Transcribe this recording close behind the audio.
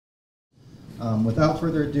Without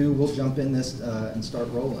further ado, we'll jump in this and start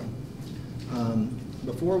rolling.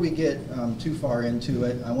 Before we get too far into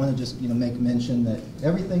it, I want to just make mention that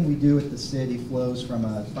everything we do at the city flows from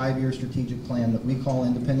a 5-year strategic plan that we call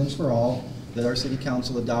Independence for All that our city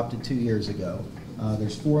council adopted 2 years ago.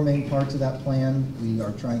 There's 4 main parts of that plan. We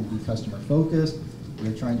are trying to be customer focused.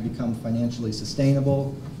 We're trying to become financially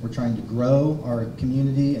sustainable. We're trying to grow our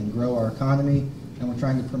community and grow our economy. And we're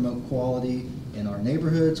trying to promote quality in our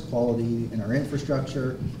neighborhoods, quality in our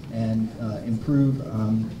infrastructure, and improve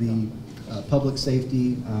the public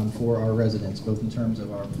safety for our residents, both in terms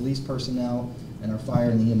of our police personnel and our fire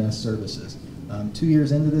and EMS services. 2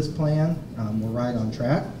 years into this plan, we're right on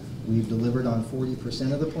track. We've delivered on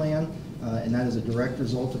 40% of the plan, and that is a direct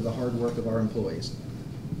result of the hard work of our employees.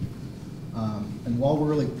 And while we're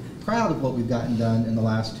really proud of what we've gotten done in the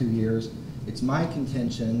last 2 years, it's my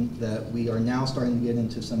contention that we are now starting to get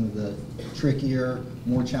into some of the trickier,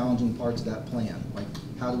 more challenging parts of that plan. Like,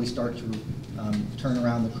 how do we start to turn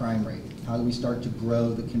around the crime rate? How do we start to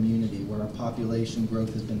grow the community where our population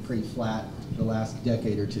growth has been pretty flat the last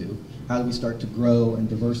decade or two? How do we start to grow and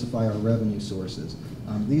diversify our revenue sources?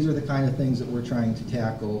 These are the kind of things that we're trying to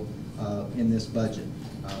tackle in this budget.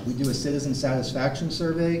 We do a citizen satisfaction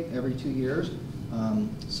survey every 2 years.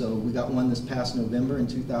 So we got one this past November in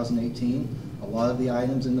 2018. A lot of the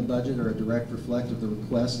items in the budget are a direct reflect of the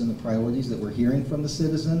requests and the priorities that we're hearing from the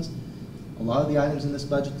citizens. A lot of the items in this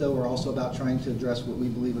budget, though, are also about trying to address what we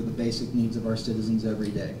believe are the basic needs of our citizens every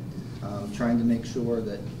day. Trying to make sure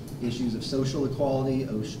that issues of social equality,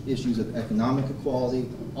 issues of economic equality,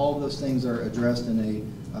 all of those things are addressed in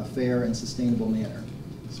a fair and sustainable manner.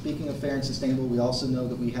 Speaking of fair and sustainable, we also know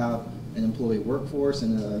that we have an employee workforce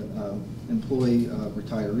and an employee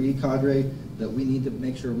retiree cadre that we need to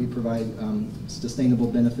make sure we provide sustainable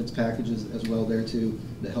benefits packages as well there too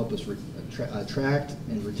that help us attract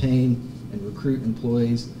and retain and recruit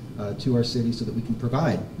employees to our city so that we can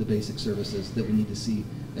provide the basic services that we need to see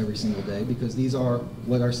every single day, because these are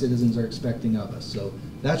what our citizens are expecting of us. So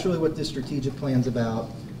that's really what this strategic plan's about,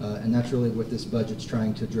 and that's really what this budget's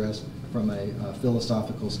trying to address from a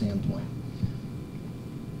philosophical standpoint.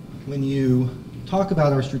 When you talk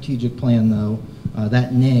about our strategic plan, though,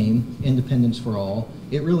 that name, Independence for All,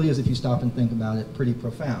 it really is, if you stop and think about it, pretty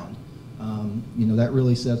profound. That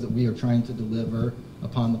really says that we are trying to deliver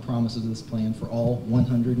upon the promises of this plan for all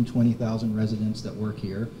 120,000 residents that work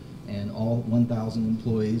here and all 1,000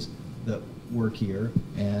 employees that work here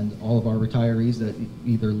and all of our retirees that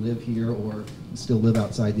either live here or still live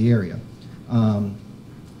outside the area.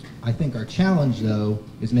 I think our challenge, though,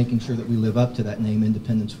 is making sure that we live up to that name,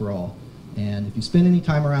 Independence for All. And if you spend any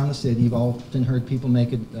time around the city, you've often heard people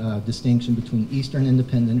make a distinction between Eastern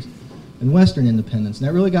independence and Western independence. And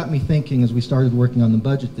that really got me thinking as we started working on the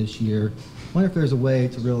budget this year, I wonder if there's a way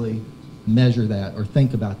to really measure that or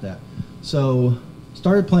think about that. So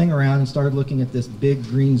started playing around and started looking at this big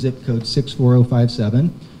green zip code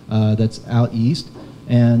 64057 that's out east,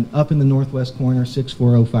 and up in the northwest corner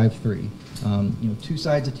 64053. 2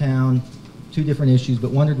 sides of town, 2 different issues,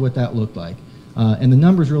 but wondered what that looked like. And the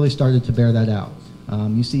numbers really started to bear that out.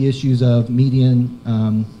 You see issues of median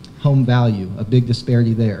home value, a big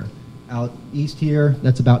disparity there. Out east here,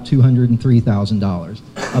 that's about $203,000.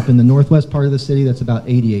 Up in the northwest part of the city, that's about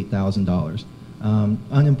 $88,000.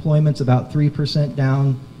 Unemployment's about 3%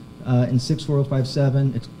 down in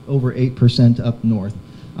 64057. It's over 8% up north.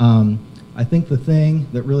 I think the thing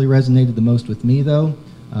that really resonated the most with me, though,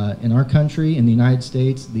 in our country, in the United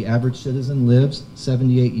States, the average citizen lives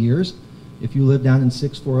 78 years. If you live down in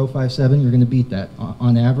 64057, you're going to beat that.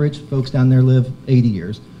 On average, folks down there live 80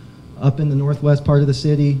 years. Up in the northwest part of the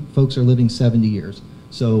city, folks are living 70 years.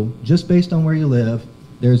 So just based on where you live,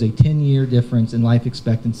 there's a 10-year difference in life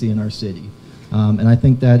expectancy in our city. And I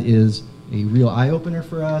think that is a real eye-opener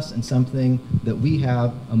for us and something that we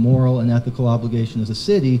have a moral and ethical obligation as a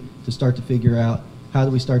city to start to figure out how do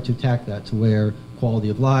we start to attack that to where quality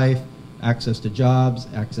of life, access to jobs,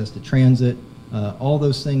 access to transit, all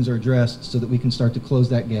those things are addressed so that we can start to close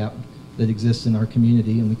that gap that exists in our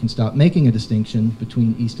community, and we can stop making a distinction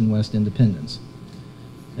between East and West independence.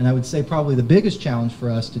 And I would say probably the biggest challenge for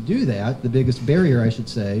us to do that, the biggest barrier I should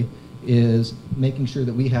say, is making sure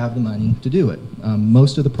that we have the money to do it.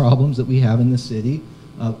 Most of the problems that we have in this city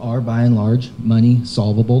are by and large money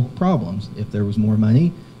solvable problems. If there was more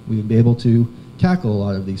money, we would be able to tackle a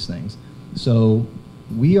lot of these things. So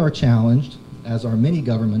we are challenged, as are many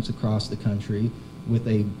governments across the country, with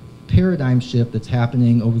a paradigm shift that's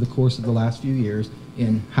happening over the course of the last few years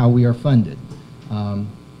in how we are funded.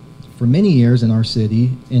 For many years in our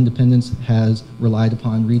city, Independence has relied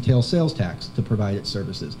upon retail sales tax to provide its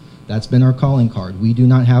services. That's been our calling card. We do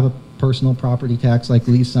not have a personal property tax like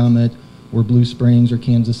Lee Summit or Blue Springs or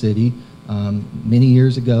Kansas City. Many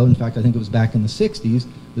years ago, in fact, I think it was back in the 60s,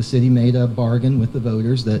 the city made a bargain with the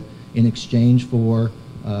voters that in exchange for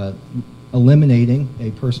eliminating a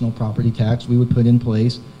personal property tax, we would put in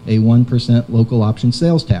place a 1% local option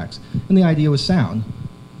sales tax. And the idea was sound.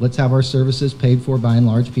 Let's have our services paid for by and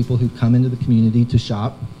large people who come into the community to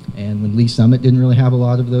shop. And when Lee Summit didn't really have a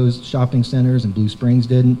lot of those shopping centers and Blue Springs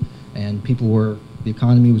didn't, and the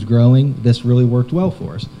economy was growing, this really worked well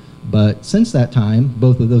for us. But since that time,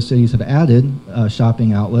 both of those cities have added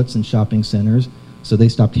shopping outlets and shopping centers, so they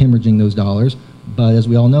stopped hemorrhaging those dollars. But as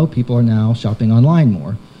we all know, people are now shopping online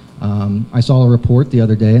more. I saw a report the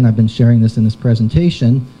other day, and I've been sharing this in this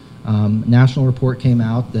presentation. A national report came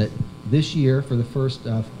out that this year, for the first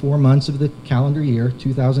 4 months of the calendar year,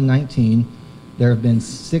 2019, there have been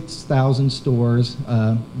 6,000 stores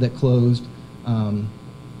that closed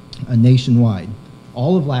nationwide.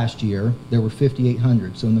 All of last year, there were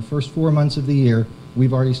 5,800. So in the first 4 months of the year,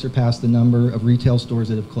 we've already surpassed the number of retail stores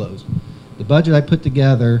that have closed. The budget I put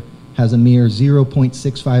together has a mere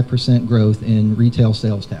 0.65% growth in retail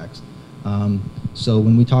sales tax. So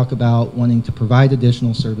when we talk about wanting to provide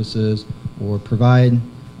additional services or provide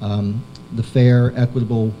the fair,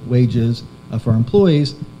 equitable wages for our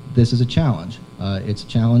employees, this is a challenge. It's a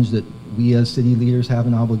challenge that we as city leaders have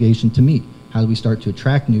an obligation to meet. How do we start to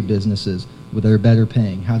attract new businesses that are better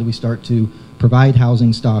paying? How do we start to provide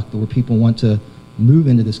housing stock where people want to move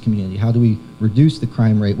into this community? How do we reduce the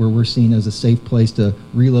crime rate where we're seen as a safe place to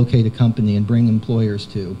relocate a company and bring employers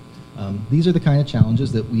to? These are the kind of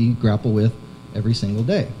challenges that we grapple with every single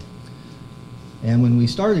day. And when we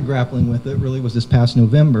started grappling with it really was this past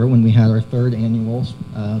November when we had our third annual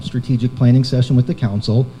strategic planning session with the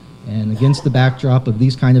council. And against the backdrop of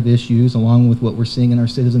these kind of issues, along with what we're seeing in our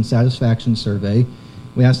citizen satisfaction survey,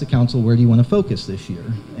 we asked the council, where do you want to focus this year?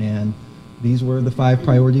 And these were the 5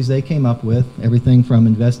 priorities they came up with, everything from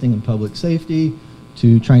investing in public safety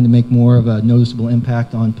to trying to make more of a noticeable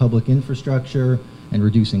impact on public infrastructure and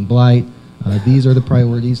reducing blight. These are the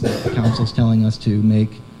priorities that the council is telling us to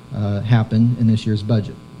make happen in this year's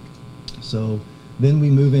budget. So then we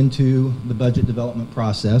move into the budget development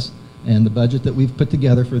process, and the budget that we've put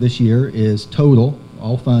together for this year is total,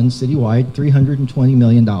 all funds citywide, $320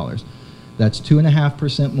 million. That's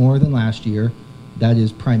 2.5% more than last year. That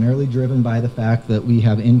is primarily driven by the fact that we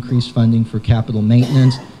have increased funding for capital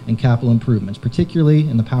maintenance and capital improvements, particularly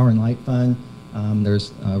in the Power and Light Fund.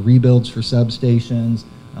 There's rebuilds for substations.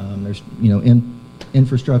 There's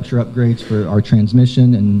infrastructure upgrades for our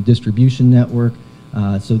transmission and distribution network.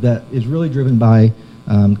 So that is really driven by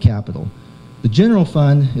capital. The general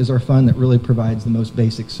fund is our fund that really provides the most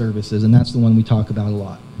basic services, and that's the one we talk about a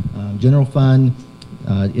lot. General fund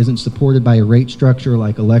isn't supported by a rate structure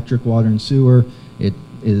like electric, water, and sewer. It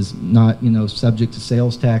is not, subject to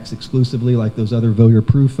sales tax exclusively like those other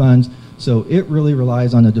voter-approved funds. So it really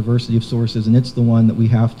relies on a diversity of sources, and it's the one that we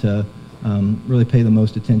have to really pay the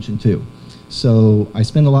most attention to. So I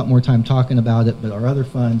spend a lot more time talking about it, but our other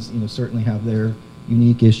funds, certainly have their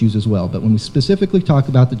unique issues as well. But when we specifically talk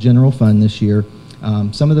about the general fund this year,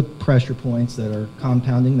 some of the pressure points that are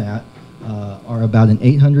compounding that are about an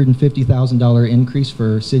 $850,000 increase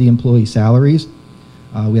for city employee salaries.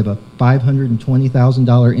 We have a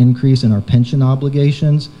 $520,000 increase in our pension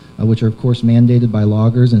obligations, which are of course mandated by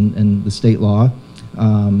loggers and the state law.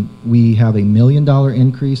 We have $1 million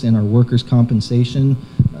increase in our workers' compensation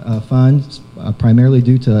fund, primarily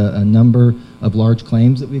due to a number of large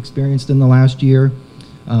claims that we experienced in the last year.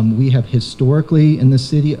 We have historically in the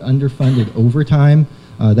city underfunded overtime.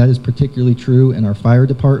 That is particularly true in our fire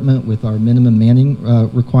department with our minimum manning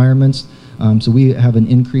requirements. So we have an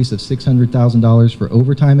increase of $600,000 for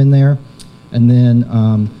overtime in there. And then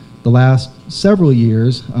the last several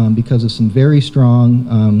years, because of some very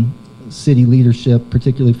strong city leadership,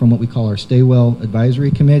 particularly from what we call our Stay Well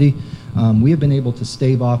Advisory Committee, we have been able to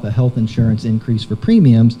stave off a health insurance increase for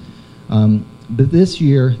premiums. But this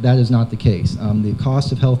year, that is not the case. The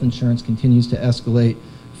cost of health insurance continues to escalate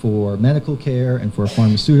for medical care and for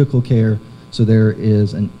pharmaceutical care. So there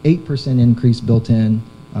is an 8% increase built in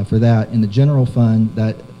for that. In the general fund,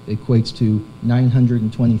 that equates to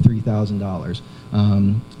 $923,000.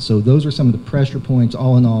 So those are some of the pressure points,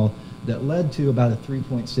 all in all, that led to about a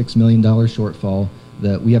 $3.6 million shortfall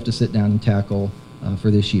that we have to sit down and tackle for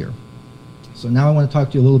this year. So now I want to talk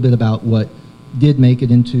to you a little bit about what did make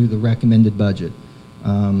it into the recommended budget.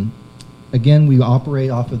 Again, we operate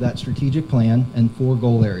off of that strategic plan and 4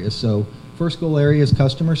 goal areas. So first goal area is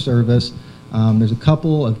customer service. There's a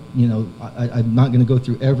couple of, I'm not going to go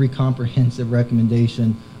through every comprehensive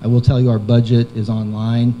recommendation. I will tell you our budget is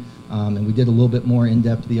online. And we did a little bit more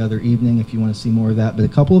in-depth the other evening if you want to see more of that. But a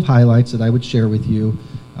couple of highlights that I would share with you.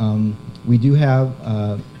 We do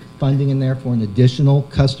have funding in there for an additional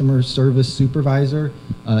customer service supervisor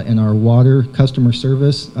in our water customer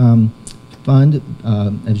service fund.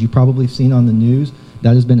 As you've probably seen on the news,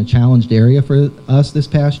 that has been a challenged area for us this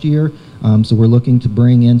past year. So we're looking to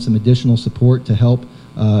bring in some additional support to help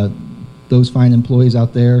those fine employees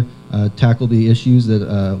out there tackle the issues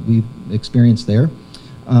that we've experienced there.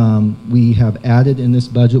 We have added in this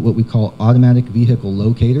budget what we call automatic vehicle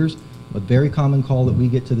locators. A very common call that we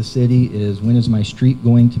get to the city is, when is my street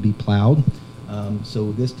going to be plowed?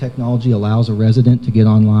 So this technology allows a resident to get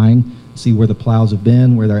online, see where the plows have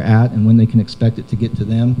been, where they're at, and when they can expect it to get to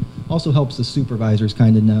them. Also helps the supervisors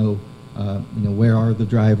kind of know, where are the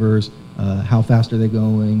drivers, how fast are they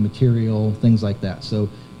going, material, things like that. So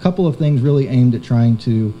a couple of things really aimed at trying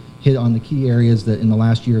to hit on the key areas that in the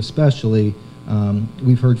last year especially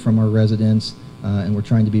we've heard from our residents, and we're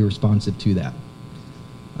trying to be responsive to that.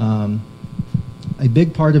 A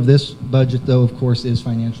big part of this budget, though, of course, is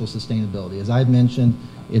financial sustainability. As I've mentioned,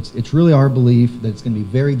 it's really our belief that it's going to be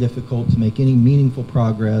very difficult to make any meaningful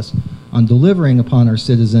progress on delivering upon our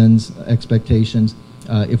citizens' expectations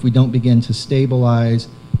if we don't begin to stabilize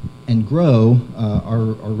and grow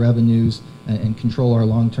our revenues and control our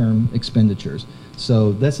long-term expenditures.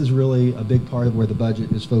 So this is really a big part of where the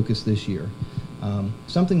budget is focused this year.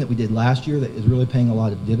 Something that we did last year that is really paying a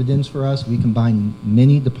lot of dividends for us, we combined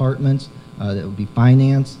many departments, that would be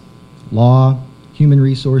finance, law, human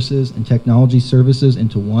resources, and technology services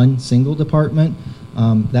into one single department.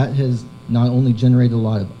 That has not only generated a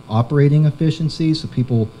lot of operating efficiency, so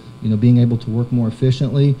people being able to work more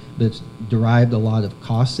efficiently, but it's derived a lot of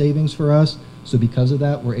cost savings for us. So because of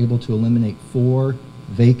that, we're able to eliminate 4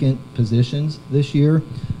 vacant positions this year.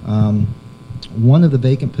 One of the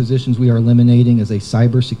vacant positions we are eliminating is a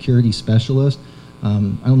cybersecurity specialist. I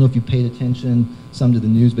don't know if you paid attention some to the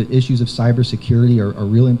news, but issues of cybersecurity are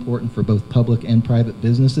really important for both public and private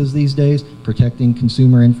businesses these days, protecting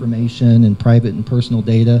consumer information and private and personal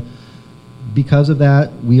data. Because of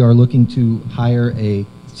that, we are looking to hire a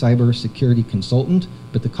cybersecurity consultant,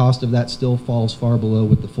 but the cost of that still falls far below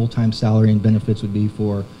what the full-time salary and benefits would be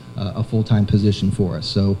for a full-time position for us.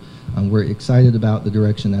 So we're excited about the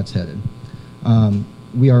direction that's headed.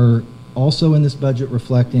 We are also in this budget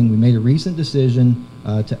reflecting, we made a recent decision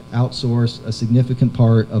to outsource a significant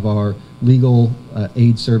part of our legal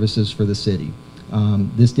aid services for the city.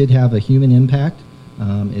 This did have a human impact.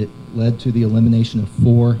 It led to the elimination of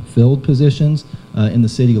 4 filled positions in the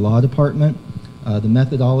city law department. The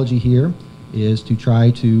methodology here is to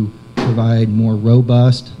try to provide more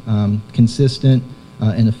robust, consistent,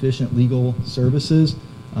 and efficient legal services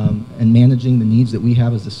and managing the needs that we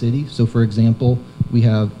have as a city. So for example, we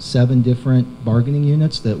have 7 different bargaining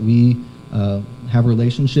units that we have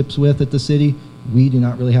relationships with at the city. We do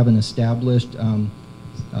not really have an established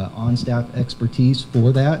on-staff expertise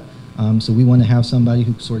for that. So we want to have somebody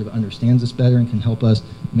who sort of understands this better and can help us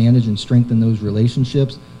manage and strengthen those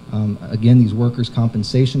relationships. Again, these workers'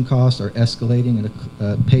 compensation costs are escalating at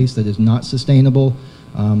a pace that is not sustainable.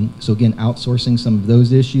 So again, outsourcing some of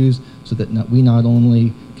those issues so that we not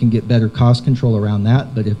only can get better cost control around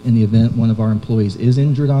that, but if in the event one of our employees is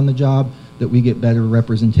injured on the job, that we get better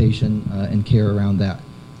representation and care around that.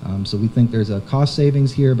 So we think there's a cost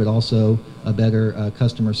savings here, but also a better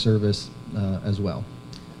customer service as well.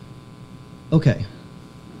 Okay,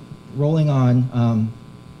 rolling on.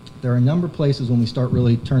 There are a number of places when we start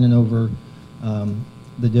really turning over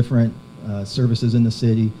the different services in the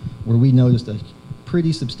city where we noticed a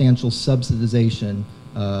pretty substantial subsidization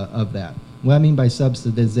of that. What I mean by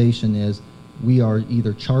subsidization is we are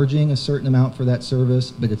either charging a certain amount for that service,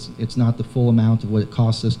 but it's not the full amount of what it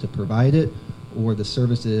costs us to provide it, or the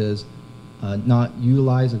service is not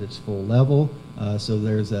utilized at its full level. So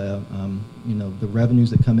there's the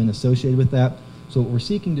revenues that come in associated with that. So what we're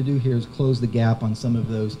seeking to do here is close the gap on some of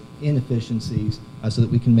those inefficiencies so that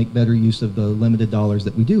we can make better use of the limited dollars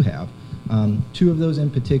that we do have. 2 of those in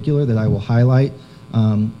particular that I will highlight.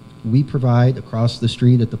 We provide across the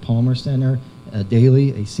street at the Palmer Center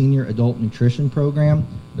daily a senior adult nutrition program.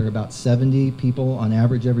 There are about 70 people on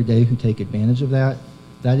average every day who take advantage of that.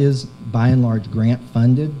 That is by and large grant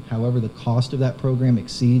funded. However, the cost of that program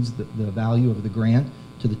exceeds the value of the grant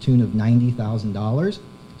to the tune of $90,000.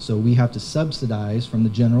 So we have to subsidize from the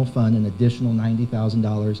general fund an additional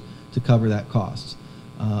 $90,000 to cover that cost.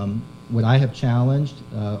 What I have challenged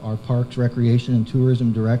our Parks, Recreation, and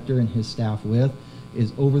Tourism Director and his staff with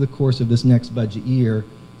is over the course of this next budget year,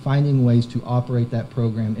 finding ways to operate that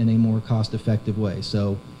program in a more cost-effective way.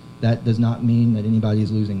 So that does not mean that anybody is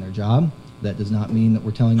losing their job. That does not mean that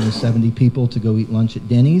we're telling those 70 people to go eat lunch at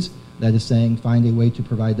Denny's. That is saying find a way to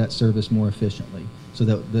provide that service more efficiently, so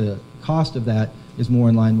that the cost of that is more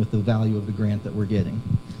in line with the value of the grant that we're getting.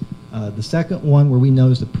 The second one where we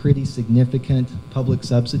noticed a pretty significant public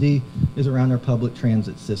subsidy is around our public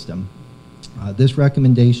transit system. This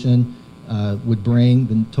recommendation would bring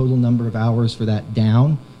the total number of hours for that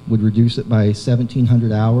down, would reduce it by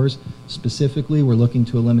 1,700 hours. Specifically, we're looking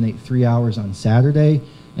to eliminate 3 hours on Saturday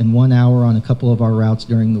and 1 hour on a couple of our routes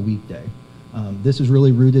during the weekday. This is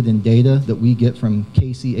really rooted in data that we get from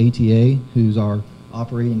Casey ATA, who's our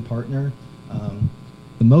operating partner.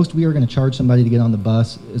 The most we are going to charge somebody to get on the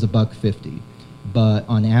bus is $1.50, but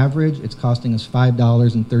on average, it's costing us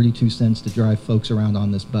 $5.32 to drive folks around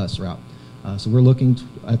on this bus route. So we're looking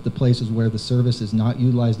at the places where the service is not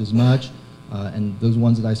utilized as much, and those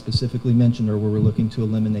ones that I specifically mentioned are where we're looking to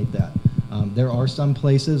eliminate that. There are some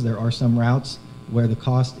places, there are some routes where the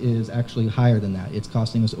cost is actually higher than that. It's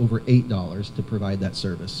costing us over $8 to provide that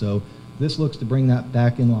service. So this looks to bring that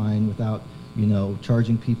back in line without, you know,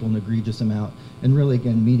 charging people an egregious amount, and really,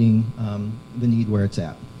 again, meeting the need where it's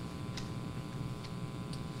at.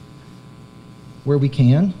 Where we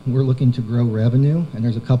can, we're looking to grow revenue, and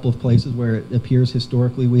there's a couple of places where it appears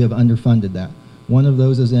historically we have underfunded that. One of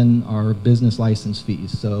those is in our business license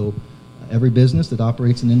fees. So every business that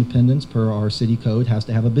operates in Independence per our city code has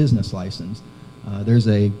to have a business license. There's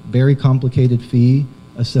a very complicated fee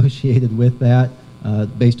associated with that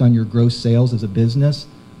based on your gross sales as a business.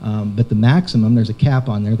 But the maximum, there's a cap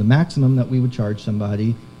on there, the maximum that we would charge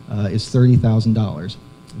somebody is $30,000.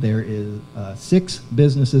 There is 6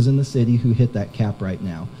 businesses in the city who hit that cap right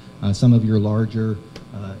now, some of your larger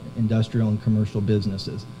industrial and commercial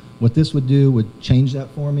businesses. What this would do would change that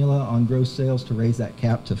formula on gross sales to raise that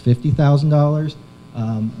cap to $50,000.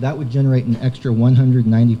 That would generate an extra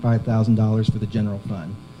 $195,000 for the general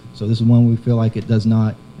fund. So this is one we feel like it does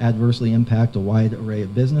not adversely impact a wide array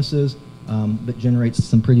of businesses, but generates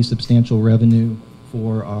some pretty substantial revenue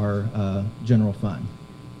for our general fund.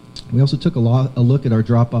 We also took a look at our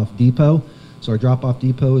drop-off depot. So our drop-off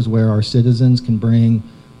depot is where our citizens can bring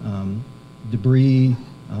debris,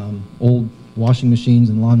 old washing machines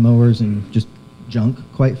and lawnmowers and just junk,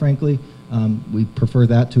 quite frankly. We prefer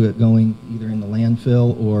that to it going either in the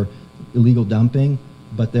landfill or illegal dumping,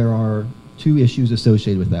 but there are 2 issues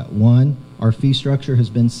associated with that. One, our fee structure has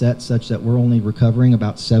been set such that we're only recovering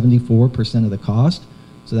about 74% of the cost,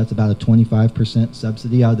 so that's about a 25%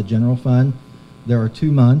 subsidy out of the general fund. There are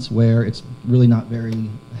 2 months where it's really not very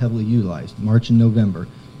heavily utilized, March and November.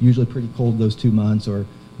 Usually pretty cold those 2 months, or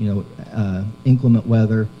inclement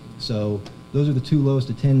weather. So those are the 2 lowest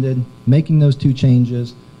attended. Making those 2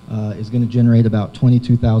 changes is going to generate about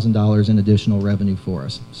 $22,000 in additional revenue for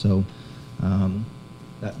us. So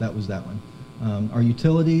that was that one. Our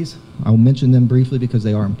utilities, I'll mention them briefly because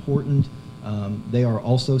they are important. They are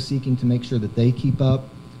also seeking to make sure that they keep up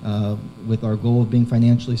with our goal of being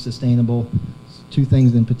financially sustainable. 2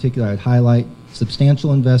 things in particular I'd highlight: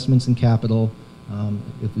 substantial investments in capital.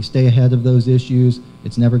 If we stay ahead of those issues,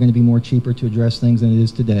 it's never going to be more cheaper to address things than it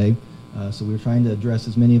is today. So we're trying to address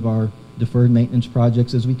as many of our deferred maintenance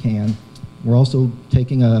projects as we can. We're also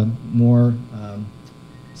taking a more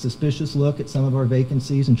suspicious look at some of our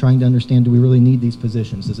vacancies and trying to understand, do we really need these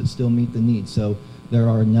positions? Does it still meet the needs? So there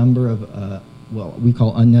are a number of, what we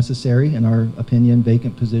call unnecessary, in our opinion,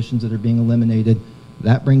 vacant positions that are being eliminated.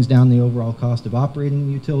 That brings down the overall cost of operating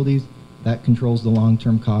the utilities. That controls the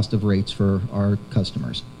long-term cost of rates for our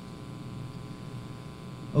customers.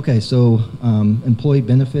 Okay, so employee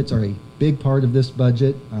benefits are a big part of this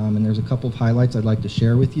budget, and there's a couple of highlights I'd like to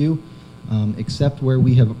share with you. Except where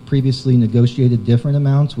we have previously negotiated different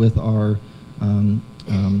amounts with our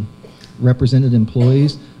represented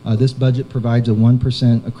employees, this budget provides a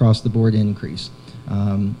 1% across the board increase.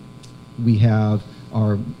 We have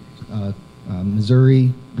our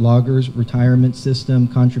Missouri Loggers Retirement System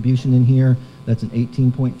contribution in here. That's an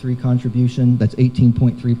 18.3 contribution. That's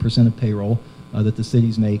 18.3% of payroll that the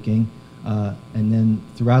city's making. And then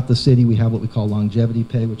throughout the city, we have what we call longevity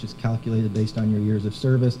pay, which is calculated based on your years of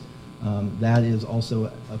service. That is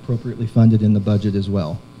also appropriately funded in the budget as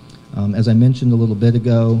well. As I mentioned a little bit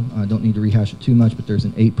ago, I don't need to rehash it too much, but there's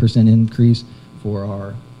an 8% increase for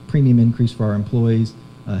our premium increase for our employees'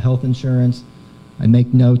 health insurance. I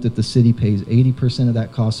make note that the city pays 80% of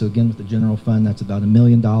that cost, so again, with the general fund, that's about $1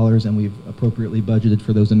 million, and we've appropriately budgeted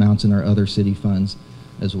for those amounts in our other city funds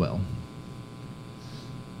as well.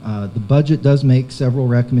 The budget does make several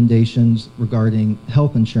recommendations regarding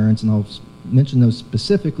health insurance, and I'll mention those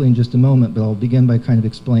specifically in just a moment, but I'll begin by kind of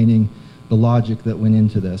explaining the logic that went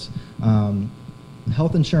into this.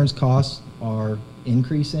 Health insurance costs are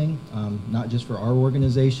increasing, not just for our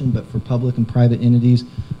organization, but for public and private entities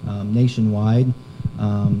nationwide.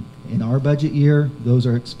 In our budget year, those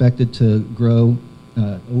are expected to grow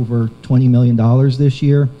over $20 million this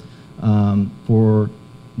year. For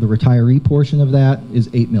the retiree portion of that is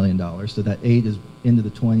 $8 million. So that 8 is into the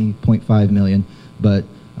 20.5 million, but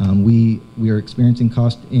we are experiencing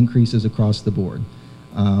cost increases across the board.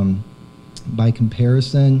 By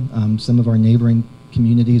comparison, some of our neighboring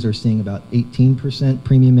communities are seeing about 18%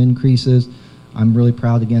 premium increases. I'm really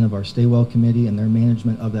proud again of our Staywell Committee and their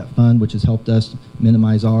management of that fund, which has helped us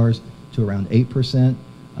minimize ours to around 8%,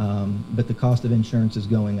 but the cost of insurance is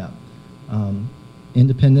going up.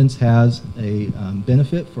 Independence has a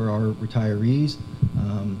benefit for our retirees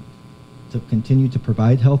to continue to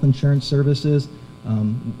provide health insurance services.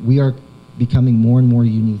 We are becoming more and more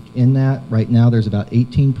unique in that. Right now there's about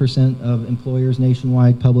 18% of employers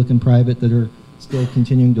nationwide, public and private, that are still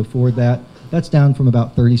continuing to afford that. That's down from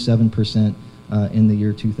about 37% in the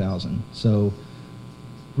year 2000. So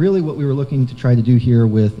really what we were looking to try to do here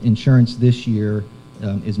with insurance this year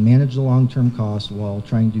is manage the long-term costs while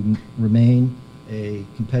trying to remain a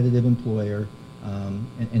competitive employer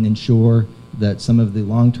and ensure that some of the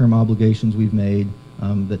long-term obligations we've made,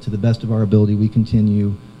 that to the best of our ability we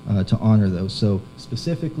continue to honor those. So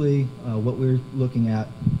specifically what we're looking at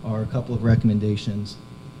are a couple of recommendations.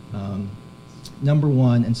 Number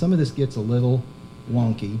one, and some of this gets a little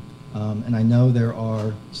wonky, and I know there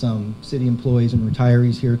are some city employees and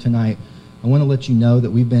retirees here tonight. I want to let you know that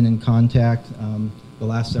we've been in contact the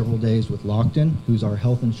last several days with Lockton, who's our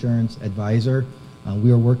health insurance advisor.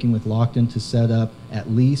 We are working with Lockton to set up at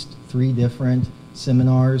least 3 different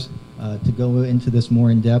seminars to go into this more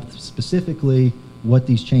in depth, specifically what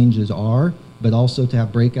these changes are, but also to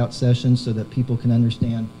have breakout sessions so that people can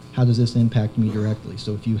understand how does this impact me directly.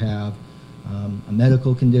 So if you have a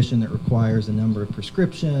medical condition that requires a number of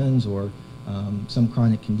prescriptions or some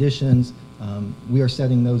chronic conditions, we are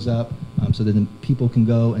setting those up so that people can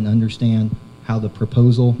go and understand how the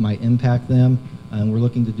proposal might impact them. And we're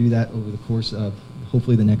looking to do that over the course of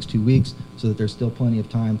hopefully the next 2 weeks so that there's still plenty of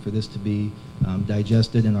time for this to be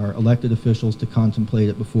digested and our elected officials to contemplate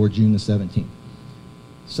it before June the 17th.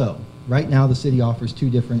 So right now the city offers 2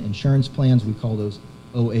 different insurance plans. We call those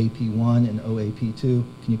OAP1 and OAP2. Can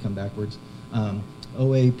you come backwards?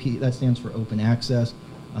 OAP, that stands for open access.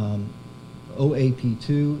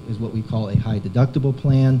 OAP2 is what we call a high deductible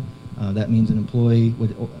plan. That means an employee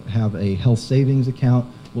would have a health savings account.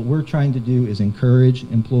 What we're trying to do is encourage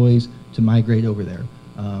employees to migrate over there.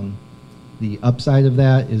 The upside of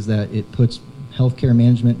that is that it puts healthcare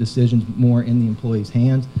management decisions more in the employee's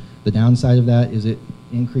hands. The downside of that is it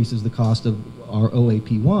increases the cost of our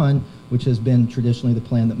OAP1, which has been traditionally the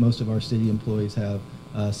plan that most of our city employees have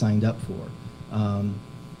signed up for.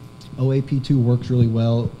 OAP2 works really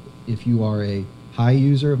well if you are a high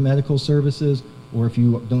user of medical services or if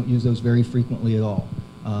you don't use those very frequently at all.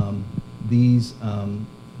 These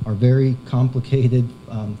are very complicated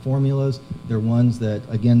formulas. They're ones that,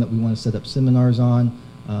 again, that we want to set up seminars on.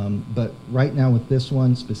 But right now with this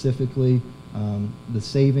one specifically, the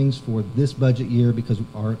savings for this budget year, because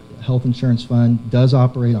our health insurance fund does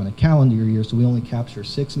operate on a calendar year, so we only capture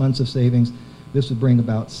 6 months of savings. This would bring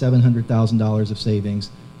about $700,000 of savings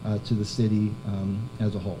to the city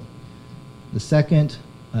as a whole. The second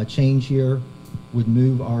change here would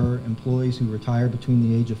move our employees who retire between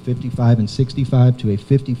the age of 55 and 65 to a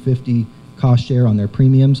 50-50 cost share on their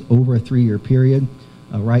premiums over a 3-year period.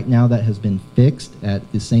 Right now that has been fixed at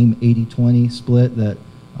the same 80-20 split that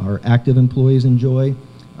our active employees enjoy.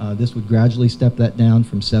 This would gradually step that down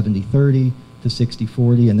from 70-30 to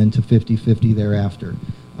 60-40 and then to 50-50 thereafter.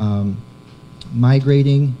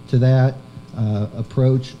 Migrating to that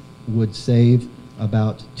approach would save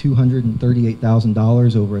about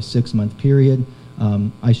 $238,000 over a 6-month period.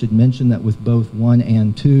 I should mention that with both 1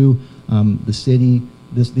 and 2, the city,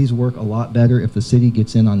 these work a lot better if the city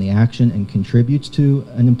gets in on the action and contributes to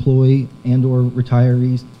an employee and or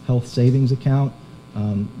retiree's health savings account.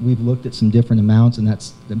 We've looked at some different amounts, and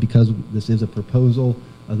that's because this is a proposal.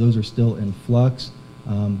 Those are still in flux,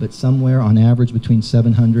 but somewhere on average between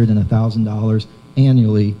 $700 and $1,000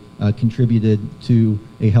 annually contributed to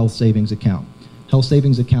a health savings account. Health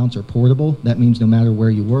savings accounts are portable. That means no matter where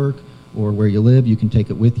you work or where you live, you can take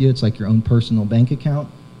it with you. It's like your own personal bank account.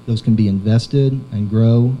 Those can be invested and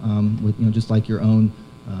grow with, just like your own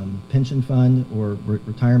pension fund or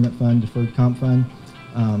retirement fund, deferred comp fund.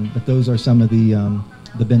 But those are some of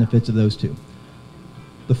the benefits of those 2.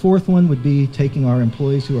 The fourth one would be taking our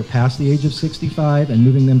employees who are past the age of 65 and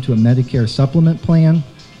moving them to a Medicare supplement plan.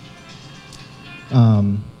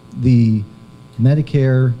 The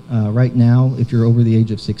Medicare, right now, if you're over the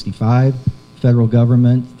age of 65, federal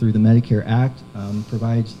government, through the Medicare Act,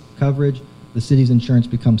 provides coverage. The city's insurance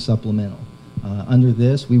becomes supplemental. Under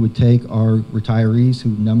this, we would take our retirees who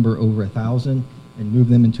number over 1,000 and move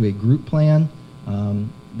them into a group plan.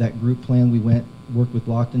 That group plan, we worked with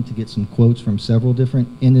Lockton to get some quotes from several different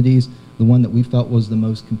entities. The one that we felt was the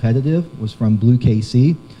most competitive was from Blue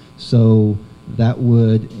KC. So that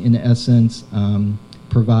would, in essence,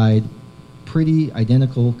 provide pretty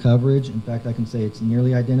identical coverage. In fact, I can say it's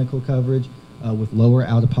nearly identical coverage with lower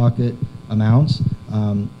out-of-pocket amounts.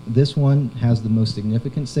 This one has the most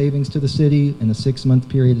significant savings to the city. In a 6-month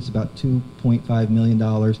period, it's about $2.5 million,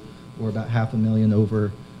 or about $500,000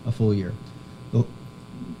 over a full year.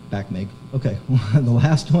 Back, Meg. Okay, the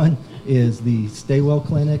last one is the Staywell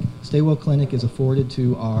Clinic. Staywell Clinic is afforded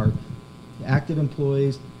to our active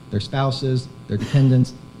employees, their spouses, their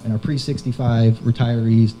dependents, and our pre-65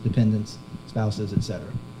 retirees, dependents, spouses, etc.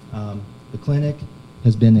 The clinic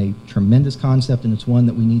has been a tremendous concept, and it's one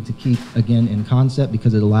that we need to keep, again, in concept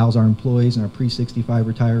because it allows our employees and our pre-65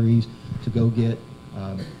 retirees to go get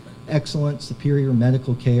excellent, superior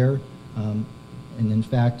medical care. And in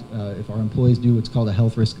fact, if our employees do what's called a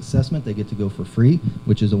health risk assessment, they get to go for free,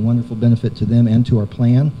 which is a wonderful benefit to them and to our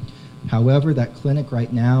plan. However, that clinic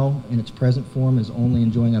right now, in its present form, is only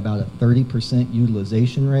enjoying about a 30%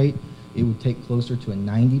 utilization rate. It would take closer to a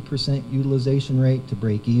 90% utilization rate to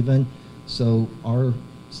break even. So our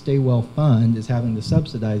Staywell Fund is having to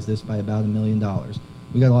subsidize this by about $1 million.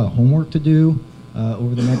 We got a lot of homework to do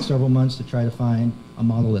over the next several months to try to find a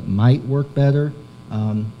model that might work better.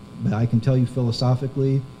 But I can tell you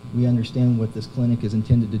philosophically, we understand what this clinic is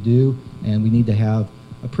intended to do, and we need to have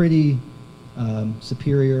a pretty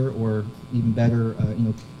superior or even better,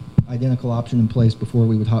 identical option in place before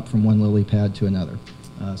we would hop from one lily pad to another.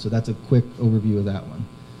 So that's a quick overview of that one.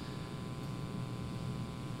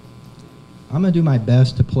 I'm going to do my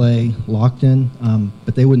best to play Lockton,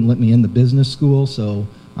 but they wouldn't let me in the business school, so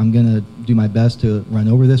I'm going to do my best to run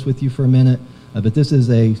over this with you for a minute. But this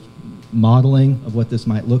is a modeling of what this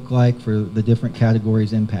might look like for the different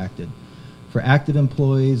categories impacted. For active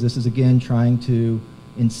employees, this is again trying to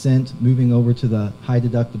incent moving over to the high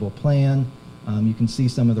deductible plan. You can see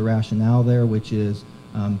some of the rationale there, which is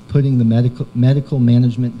putting the medical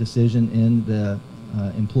management decision in the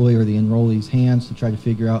employee or the enrollee's hands to try to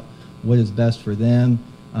figure out what is best for them,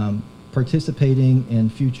 participating in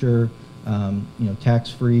future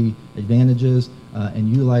tax-free advantages, and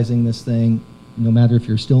utilizing this thing no matter if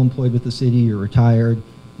you're still employed with the city, you're retired,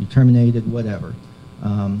 you're terminated, whatever.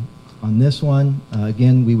 On this one,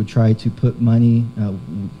 again, we would try to put money,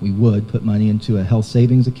 into a health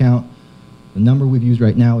savings account. The number we've used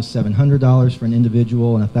right now is $700 for an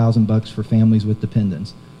individual and $1,000 for families with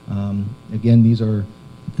dependents. Again, these are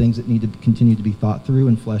things that need to continue to be thought through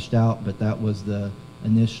and fleshed out, but that was the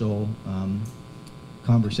initial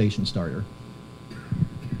conversation starter.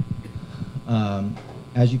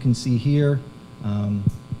 As you can see here,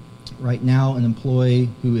 right now an employee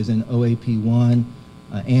who is in OAP1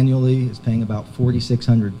 annually is paying about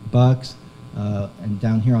 $4,600, and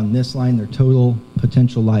down here on this line, their total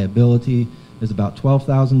potential liability is about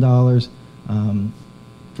 $12,000.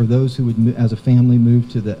 For those who would, as a family, move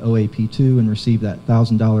to the OAP2 and receive that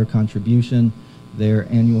 $1,000 contribution, their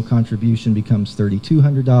annual contribution becomes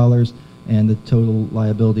 $3,200, and the total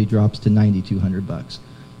liability drops to $9,200.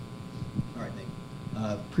 All right,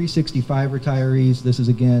 pre-65 retirees, this is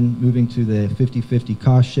again moving to the 50-50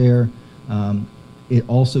 cost share. It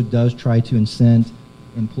also does try to incent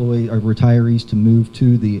employee or retirees to move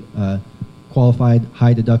to the qualified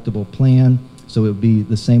high deductible plan. So it would be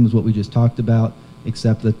the same as what we just talked about,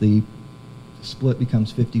 except that the split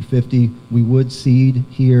becomes 50-50. We would seed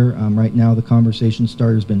here. Right now the conversation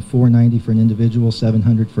starter has been $490 for an individual,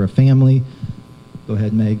 $700 for a family. Go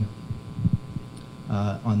ahead, Meg.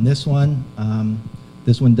 On this one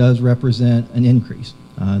does represent an increase.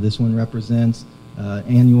 This one represents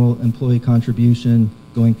annual employee contribution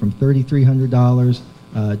going from $3,300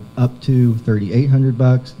 up to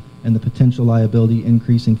 $3,800, and the potential liability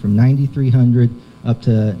increasing from $9,300 up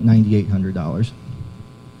to $9,800.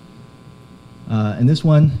 And this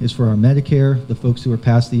one is for our Medicare, the folks who are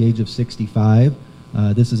past the age of 65.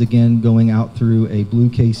 This is again going out through a Blue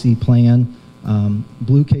KC plan.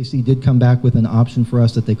 Blue KC did come back with an option for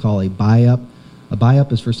us that they call a buy-up. A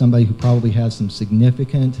buy-up is for somebody who probably has some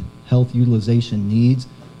significant health utilization needs.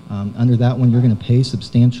 Under that one, you're going to pay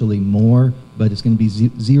substantially more, but it's going to be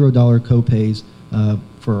 $0 copays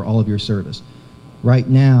for all of your service. Right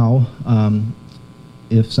now,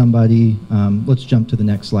 if somebody, let's jump to the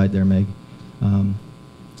next slide there, Meg.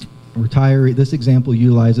 retiree, this example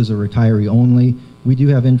utilizes a retiree only. We do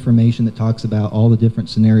have information that talks about all the different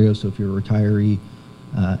scenarios. So if you're a retiree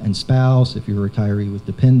and spouse, if you're a retiree with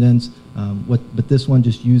dependents, but this one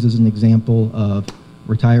just uses an example of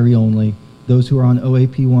retiree only. Those who are on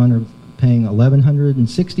OAP1 are paying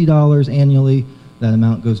 $1,160 annually. That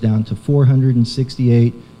amount goes down to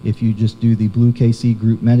 $468 if you just do the Blue KC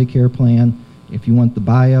Group Medicare plan. If you want the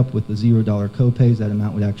buy-up with the $0 copays, that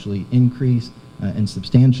amount would actually increase and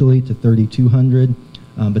substantially to $3,200.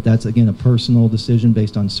 But that's, again, a personal decision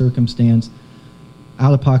based on circumstance.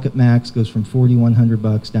 Out-of-pocket max goes from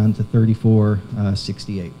 $4,100 down to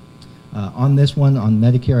 $3,468. On this one, on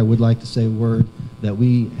Medicare, I would like to say a word that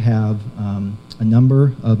we have a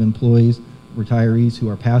number of employees, retirees who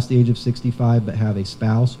are past the age of 65 but have a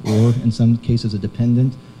spouse or, in some cases, a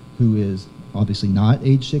dependent who is obviously not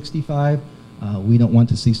age 65. We don't want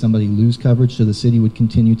to see somebody lose coverage, so the city would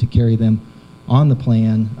continue to carry them on the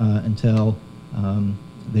plan until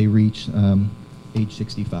they reach age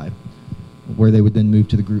 65, where they would then move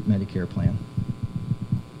to the group Medicare plan.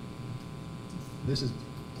 This is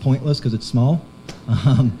pointless because it's small,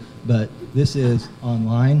 but this is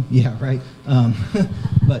online. Yeah, right.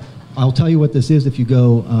 But I'll tell you what this is if you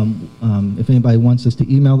go, if anybody wants us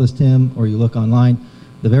to email this to him or you look online.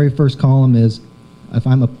 The very first column is if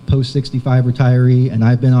I'm a post-65 retiree and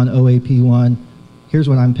I've been on OAP1, here's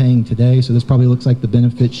what I'm paying today. So this probably looks like the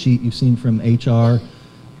benefit sheet you've seen from HR.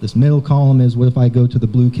 This middle column is what if I go to the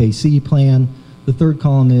Blue KC plan. The third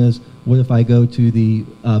column is what if I go to the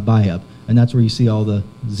buy-up. And that's where you see all the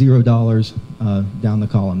 $0 down the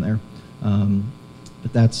column there.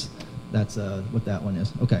 But that's what that one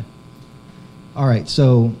is. Okay. All right,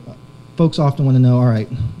 so folks often want to know, all right,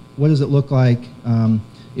 what does it look like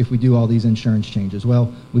if we do all these insurance changes? Well,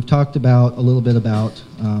 we've talked about a little bit about,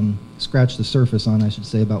 scratch the surface on, I should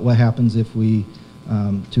say, about what happens if we,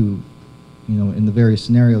 in the various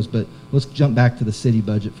scenarios, but let's jump back to the city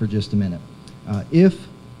budget for just a minute. If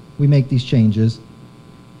we make these changes,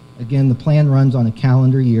 again, the plan runs on a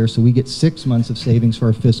calendar year, so we get 6 months of savings for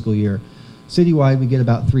our fiscal year. Citywide, we get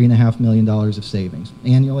about $3.5 million of savings.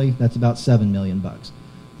 Annually, that's about $7 million.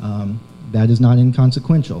 That is not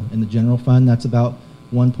inconsequential. In the general fund, that's about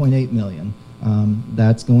 $1.8 million.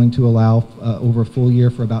 That's going to allow over a full year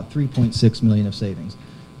for about $3.6 million of savings.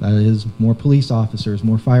 That is more police officers,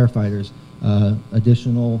 more firefighters,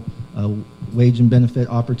 additional wage and benefit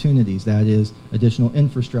opportunities. That is additional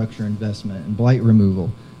infrastructure investment and blight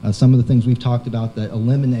removal. Some of the things we've talked about that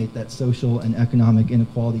eliminate that social and economic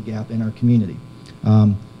inequality gap in our community.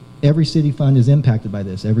 Every city fund is impacted by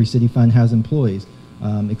this. Every city fund has employees,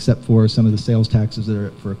 except for some of the sales taxes that are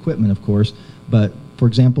for equipment, of course. But for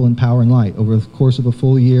example, in Power and Light, over the course of a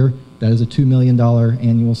full year, that is a $2 million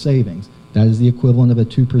annual savings. That is the equivalent of a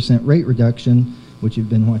 2% rate reduction, which you've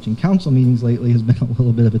been watching council meetings lately has been a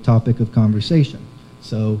little bit of a topic of conversation.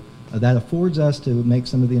 So that affords us to make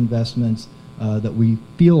some of the investments that we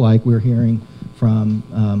feel like we're hearing from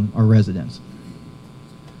our residents.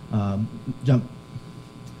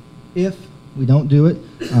 If we don't do it,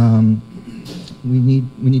 we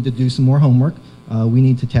need to do some more homework. We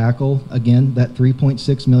need to tackle, again, that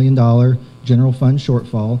 $3.6 million general fund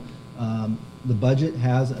shortfall. The budget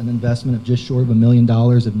has an investment of just short of $1 million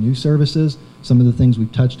of new services. Some of the things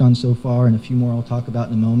we've touched on so far and a few more I'll talk about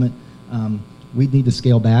in a moment. We need to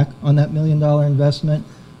scale back on that $1 million investment.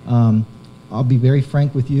 I'll be very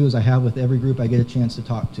frank with you, as I have with every group I get a chance to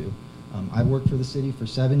talk to. I've worked for the city for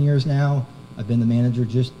 7 years now. I've been the manager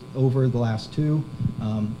just over the last 2.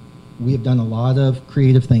 We have done a lot of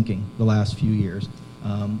creative thinking the last few years.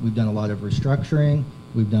 We've done a lot of restructuring.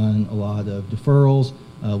 We've done a lot of deferrals.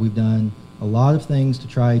 We've done a lot of things to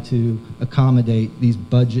try to accommodate these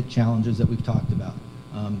budget challenges that we've talked about.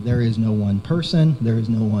 There is no one person. There is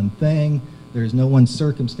no one thing. There is no one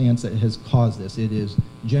circumstance that has caused this. It is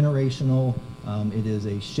generational. It is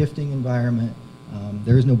a shifting environment.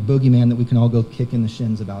 There is no boogeyman that we can all go kick in the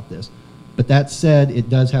shins about this. But that said, it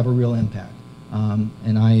does have a real impact.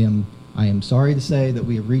 And I am sorry to say that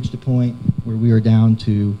we have reached a point where we are down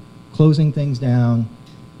to closing things down,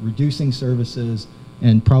 reducing services,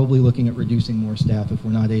 and probably looking at reducing more staff if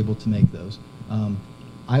we're not able to make those.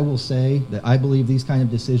 I will say that I believe these kind of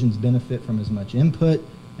decisions benefit from as much input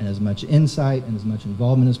and as much insight and as much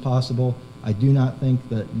involvement as possible. I do not think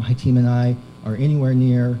that my team and I are anywhere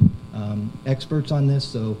near experts on this,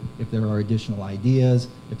 so if there are additional ideas,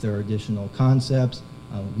 if there are additional concepts,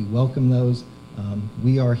 we welcome those.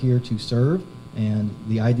 We are here to serve, and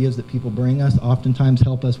the ideas that people bring us oftentimes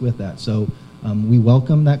help us with that. So we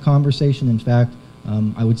welcome that conversation. In fact,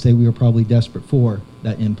 I would say we are probably desperate for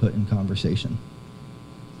that input and conversation.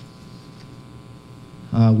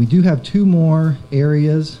 We do have two more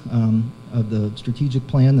areas of the strategic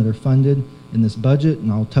plan that are funded in this budget,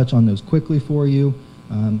 and I'll touch on those quickly for you.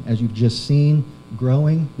 As you've just seen,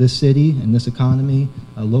 growing this city and this economy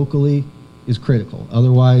locally is critical.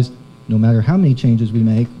 Otherwise, no matter how many changes we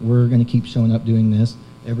make, we're going to keep showing up doing this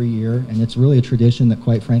every year, and it's really a tradition that,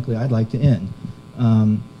 quite frankly, I'd like to end.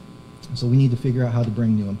 So we need to figure out how to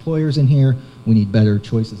bring new employers in here. We need better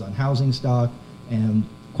choices on housing stock, and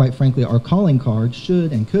quite frankly, our calling cards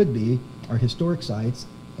should and could be our historic sites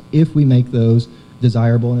if we make those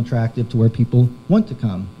desirable and attractive to where people want to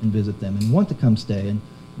come and visit them and want to come stay and,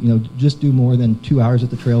 you know, just do more than 2 hours at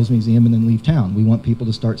the Trails Museum and then leave town. We want people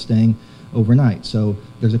to start staying overnight. So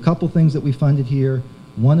there's a couple things that we funded here.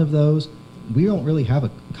 One of those, we don't really have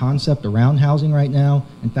a concept around housing right now.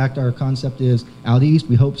 In fact, our concept is out east,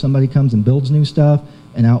 we hope somebody comes and builds new stuff,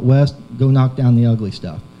 and out west, go knock down the ugly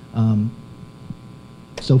stuff.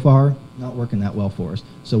 So far, not working that well for us.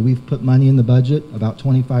 So we've put money in the budget, about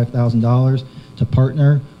 $25,000, to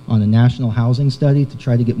partner on a national housing study to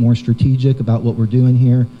try to get more strategic about what we're doing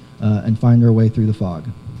here and find our way through the fog.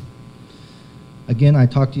 Again, I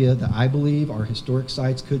talked to you that I believe our historic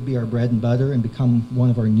sites could be our bread and butter and become one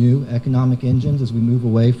of our new economic engines as we move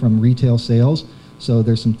away from retail sales. So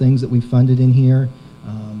there's some things that we've funded in here.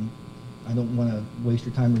 I don't want to waste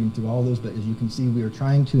your time reading through all those, but as you can see, we are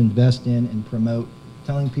trying to invest in and promote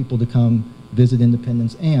telling people to come visit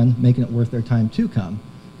Independence and making it worth their time to come.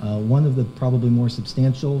 One of the probably more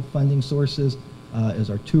substantial funding sources is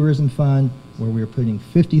our tourism fund, where we are putting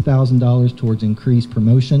 $50,000 towards increased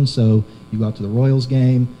promotion. So you go out to the Royals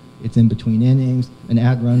game, it's in between innings, an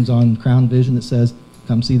ad runs on Crown Vision that says,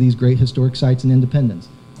 come see these great historic sites in Independence.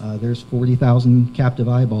 There's 40,000 captive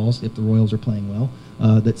eyeballs, if the Royals are playing well,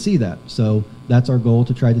 that see that. So that's our goal,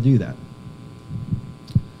 to try to do that.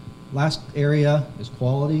 Last area is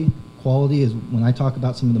quality. Quality is when I talk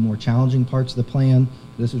about some of the more challenging parts of the plan,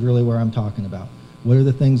 this is really where I'm talking about. What are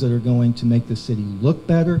the things that are going to make the city look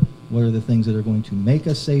better? What are the things that are going to make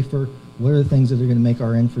us safer? What are the things that are going to make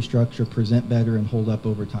our infrastructure present better and hold up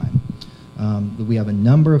over time? We have a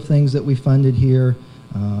number of things that we funded here,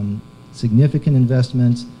 significant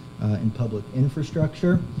investments in public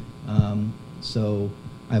infrastructure. So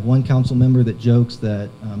I have one council member that jokes that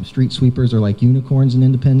street sweepers are like unicorns in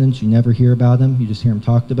Independence. You never hear about them, you just hear them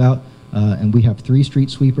talked about. And we have 3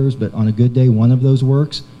 street sweepers, but on a good day, one of those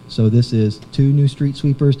works. So this is 2 new street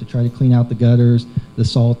sweepers to try to clean out the gutters, the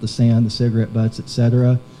salt, the sand, the cigarette butts,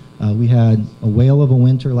 etc. We had a whale of a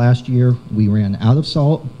winter last year. We ran out of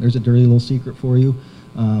salt. There's a dirty little secret for you.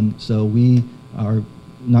 So we are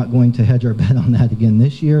not going to hedge our bet on that again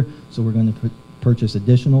this year. So we're going to purchase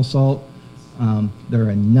additional salt. There are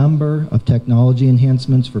a number of technology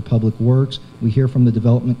enhancements for public works. We hear from the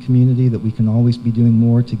development community that we can always be doing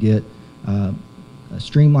more to get a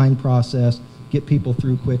streamlined process, get people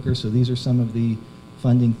through quicker. So these are some of the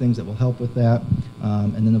funding things that will help with that.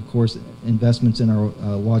 And then, of course, investments in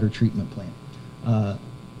our water treatment plant.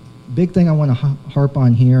 Big thing I want to harp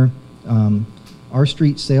on here, our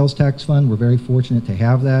street sales tax fund, we're very fortunate to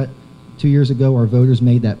have that. 2 years ago, our voters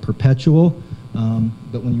made that perpetual.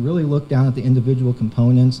 But when you really look down at the individual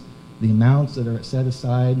components, the amounts that are set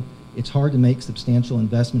aside, it's hard to make substantial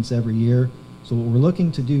investments every year. So what we're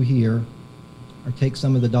looking to do here are take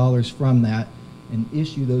some of the dollars from that and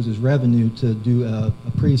issue those as revenue to do a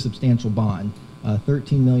pretty substantial bond,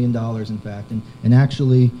 $13 million in fact. And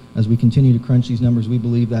actually, as we continue to crunch these numbers, we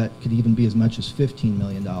believe that could even be as much as $15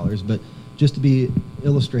 million. But just to be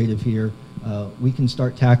illustrative here, we can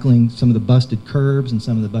start tackling some of the busted curbs and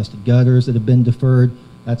some of the busted gutters that have been deferred.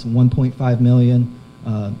 That's $1.5 million.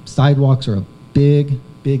 Sidewalks are a big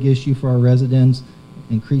issue for our residents.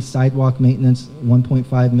 Increased sidewalk maintenance,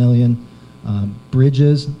 $1.5 million.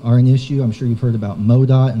 Bridges are an issue. I'm sure you've heard about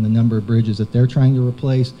MoDOT and the number of bridges that they're trying to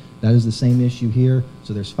replace. That is the same issue here.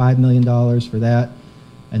 So there's $5 million for that.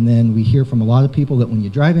 And then we hear from a lot of people that when you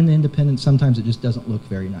drive into Independence, sometimes it just doesn't look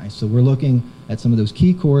very nice. So we're looking at some of those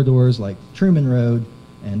key corridors like Truman Road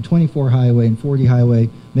and 24 Highway and 40 Highway,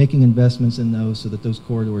 making investments in those so that those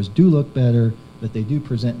corridors do look better, that they do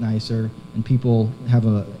present nicer, and people have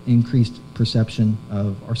an increased perception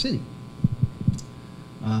of our city.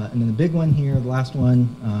 And then the big one here, the last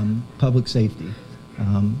one, public safety.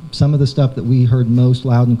 Some of the stuff that we heard most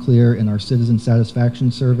loud and clear in our citizen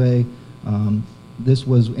satisfaction survey, this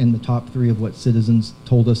was in the top 3 of what citizens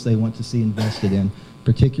told us they want to see invested in,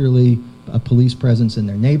 particularly a police presence in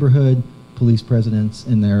their neighborhood, police presence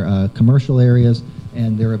in their commercial areas,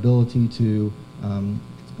 and their ability to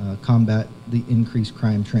combat the increased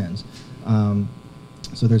crime trends.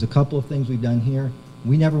 So there's a couple of things we've done here.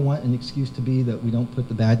 We never want an excuse to be that we don't put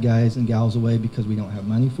the bad guys and gals away because we don't have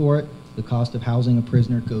money for it. The cost of housing a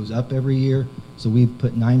prisoner goes up every year, so we've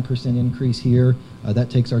put 9% increase here. That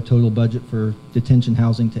takes our total budget for detention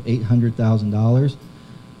housing to $800,000.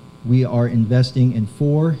 We are investing in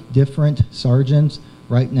 4 different sergeants.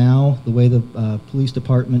 Right now, the way the police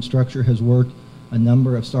department structure has worked, a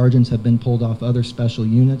number of sergeants have been pulled off other special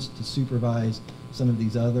units to supervise some of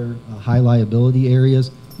these other high liability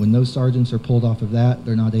areas. When those sergeants are pulled off of that,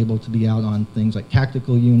 they're not able to be out on things like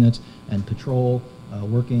tactical units and patrol,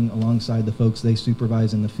 working alongside the folks they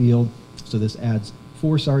supervise in the field. So this adds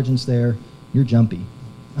 4 sergeants there. You're jumpy.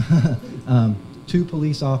 2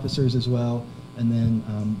 police officers as well. And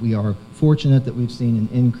then we are fortunate that we've seen an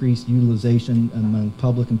increased utilization among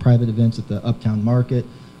public and private events at the Uptown Market,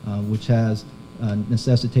 which has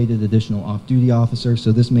necessitated additional off-duty officers.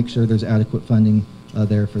 So this makes sure there's adequate funding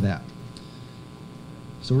there for that.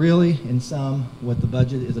 So really, in sum, what the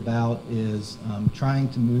budget is about is trying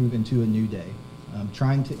to move into a new day,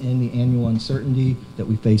 trying to end the annual uncertainty that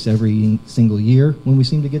we face every single year when we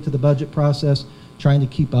seem to get to the budget process, trying to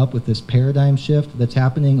keep up with this paradigm shift that's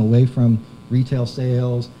happening away from retail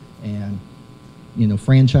sales and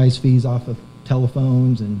franchise fees off of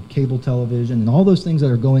telephones and cable television and all those things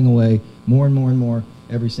that are going away more and more and more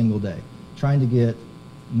every single day. Trying to get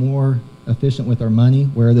more efficient with our money.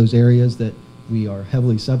 Where are those areas that we are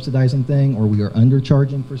heavily subsidizing things or we are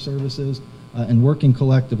undercharging for services, and working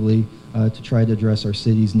collectively to try to address our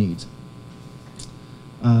city's needs.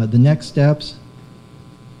 The next steps,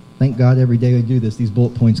 thank God every day I do this, these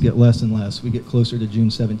bullet points get less and less. We get closer to June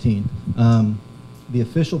 17th. The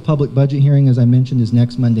official public budget hearing, as I mentioned, is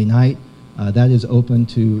next Monday night. That is open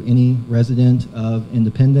to any resident of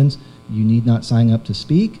Independence. You need not sign up to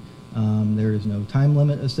speak. There is no time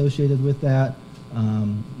limit associated with that.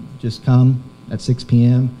 Just come at 6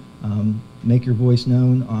 p.m. Make your voice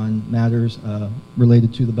known on matters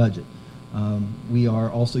related to the budget. We are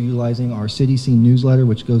also utilizing our City Scene newsletter,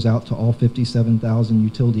 which goes out to all 57,000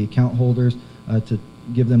 utility account holders to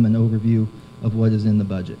give them an overview of what is in the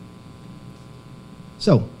budget.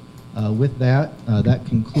 So with that, that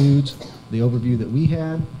concludes the overview that we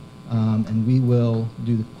had, and we will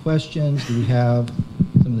do the questions. Do we have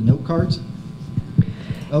some of the note cards?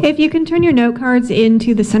 Okay. If you can turn your note cards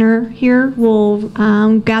into the center here, we'll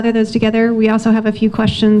gather those together. We also have a few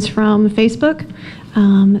questions from Facebook,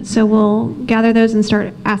 so we'll gather those and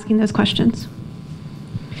start asking those questions.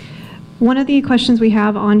 One of the questions we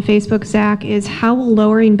have on Facebook, Zach, is how will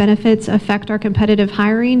lowering benefits affect our competitive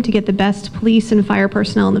hiring to get the best police and fire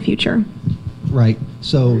personnel in the future? Right.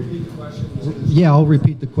 So, yeah, I'll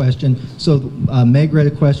repeat the question. So Meg read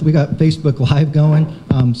a question. We got Facebook Live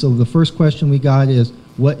going. So the first question we got is,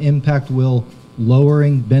 what impact will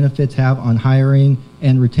lowering benefits have on hiring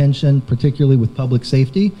and retention, particularly with public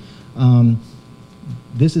safety?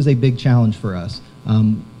 This is a big challenge for us.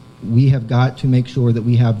 We have got to make sure that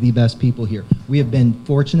we have the best people here. We have been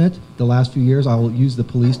fortunate the last few years. I will use the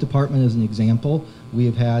police department as an example. We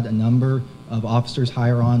have had a number of officers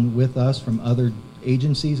hire on with us from other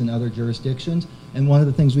agencies and other jurisdictions, and one of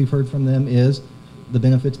the things we've heard from them is the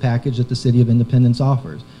benefits package that the City of Independence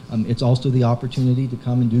offers. It's also the opportunity to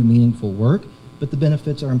come and do meaningful work, but the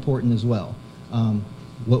benefits are important as well.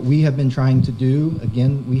 What we have been trying to do,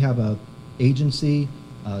 again, we have a agency,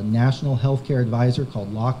 a national healthcare advisor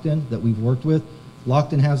called Lockton that we've worked with.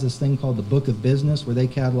 Lockton has this thing called the Book of Business where they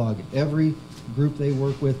catalog every group they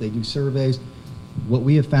work with, they do surveys. What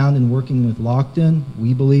we have found in working with Lockton,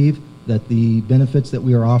 we believe that the benefits that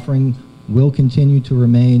we are offering will continue to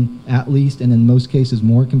remain at least, and in most cases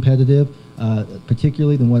more competitive,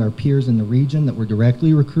 particularly than what our peers in the region that we're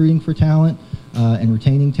directly recruiting for talent and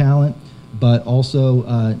retaining talent, but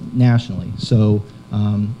also nationally. So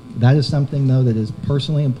that is something, though, that is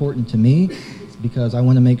personally important to me because I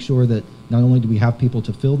want to make sure that not only do we have people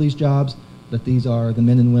to fill these jobs, but these are the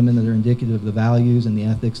men and women that are indicative of the values and the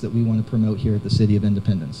ethics that we want to promote here at the City of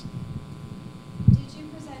Independence. Did you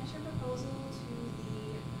present your proposal to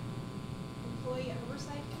the Employee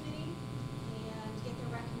Oversight Committee and get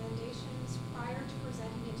their recommendations prior to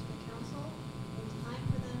presenting it to the council in time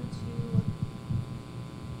for them to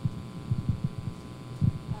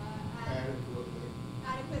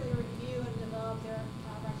adequately review and develop their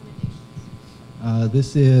recommendations?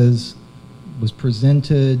 This was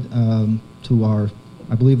presented to our,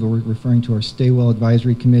 I believe we're referring to our Stay Well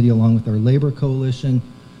Advisory Committee along with our Labor Coalition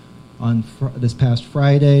on this past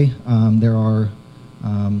Friday. There are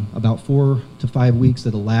about 4 to 5 weeks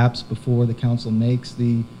that elapse before the council makes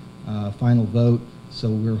the final vote. So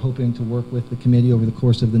we're hoping to work with the committee over the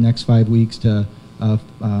course of the next 5 weeks to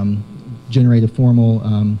generate a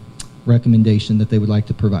formal recommendation that they would like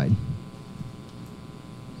to provide.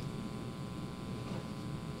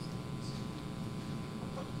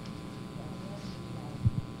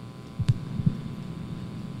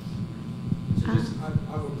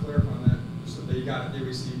 I would clarify on that. So they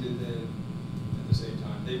received it then at the same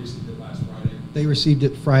time. They received it last Friday. They received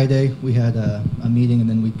it Friday. We had a meeting, and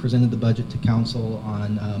then we presented the budget to council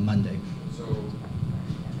on Monday. So,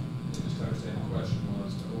 just to understand the question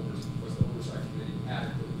was the oversight committee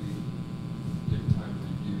adequately given time to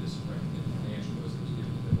review this and recommend financial was that was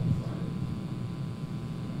given to them on Friday?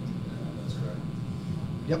 That's correct.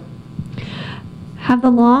 Yep. Have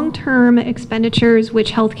the long-term expenditures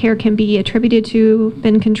which healthcare can be attributed to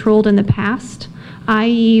been controlled in the past?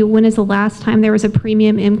 I.e., when is the last time there was a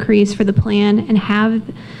premium increase for the plan, and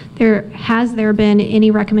has there been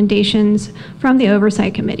any recommendations from the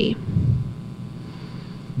oversight committee?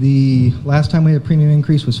 The last time we had a premium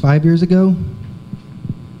increase was 5 years ago,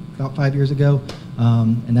 about 5 years ago,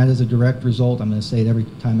 and that is a direct result, I'm going to say it every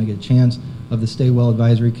time I get a chance, of the Stay Well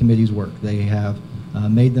Advisory Committee's work. They have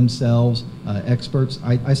made themselves experts.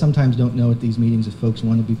 I sometimes don't know at these meetings if folks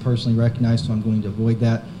want to be personally recognized, so I'm going to avoid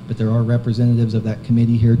that, but there are representatives of that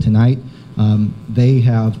committee here tonight. They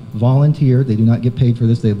have volunteered, they do not get paid for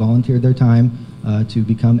this, they have volunteered their time to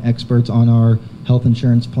become experts on our health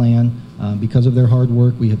insurance plan. Because of their hard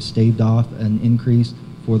work, we have staved off an increase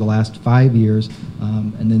for the last 5 years,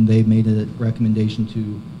 and then they've made a recommendation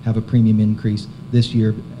to have a premium increase this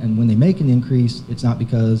year. And when they make an increase, it's not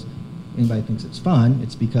because anybody thinks it's fun,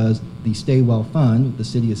 it's because the Stay Well Fund, the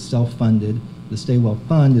city is self-funded, the Stay Well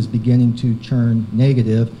Fund is beginning to churn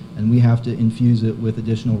negative, and we have to infuse it with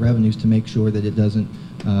additional revenues to make sure that it doesn't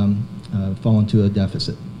fall into a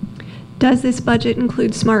deficit. Does this budget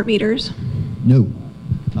include smart meters? No.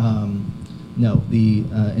 No.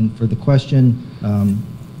 And for the question,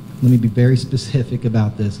 let me be very specific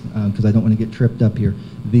about this because I don't want to get tripped up here.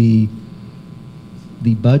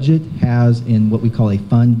 The budget has in what we call a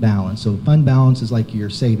fund balance. So fund balance is like your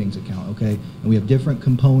savings account, okay? And we have different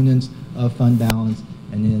components of fund balance.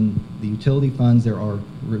 And in the utility funds, there are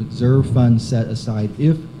reserve funds set aside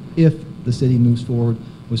if the city moves forward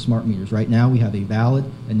with smart meters. Right now, we have a valid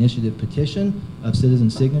initiative petition of citizen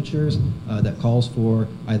signatures that calls for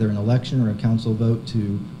either an election or a council vote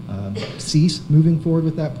to cease moving forward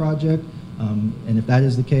with that project. And if that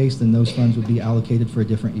is the case, then those funds would be allocated for a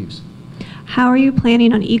different use. How are you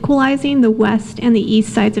planning on equalizing the west and the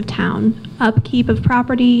east sides of town? Upkeep of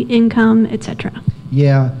property, income, etc.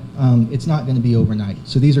 Yeah, it's not going to be overnight.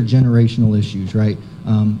 So these are generational issues, right?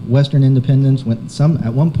 Western Independence,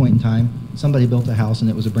 at one point in time, somebody built a house and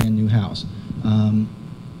it was a brand new house.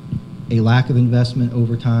 A lack of investment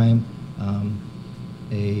over time,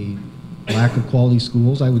 a lack of quality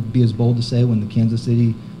schools. I would be as bold to say when the Kansas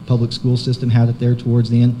City public school system had it there towards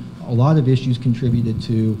the end, a lot of issues contributed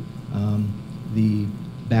to the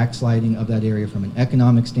backsliding of that area from an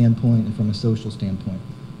economic standpoint and from a social standpoint.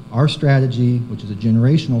 Our strategy, which is a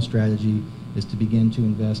generational strategy, is to begin to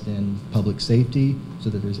invest in public safety so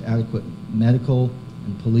that there's adequate medical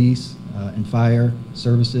and police and fire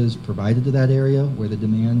services provided to that area where the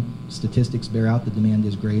demand, statistics bear out the demand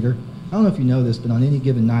is greater. I don't know if you know this, but on any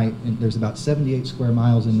given night, there's about 78 square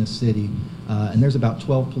miles in this city, and there's about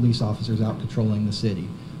 12 police officers out patrolling the city.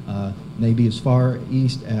 Maybe as far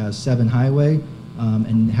east as 7 Highway,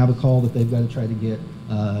 and have a call that they've got to try to get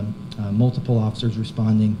multiple officers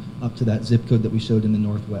responding up to that zip code that we showed in the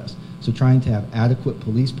Northwest. So trying to have adequate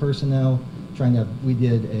police personnel, we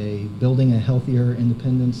did a Building a Healthier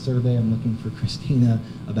Independence survey, I'm looking for Christina,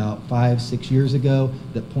 about 5-6 years ago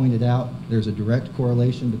that pointed out there's a direct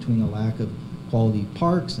correlation between a lack of quality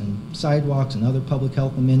parks and sidewalks and other public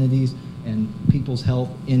health amenities and people's health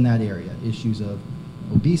in that area. Issues of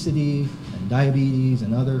obesity and diabetes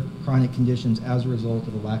and other chronic conditions as a result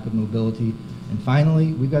of a lack of mobility. And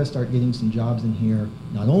finally, we've got to start getting some jobs in here,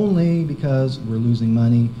 not only because we're losing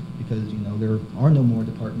money, because there are no more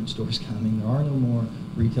department stores coming, there are no more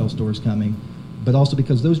retail stores coming, but also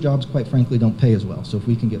because those jobs, quite frankly, don't pay as well. So if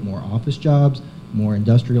we can get more office jobs, more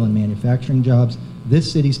industrial and manufacturing jobs, this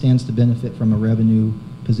city stands to benefit from a revenue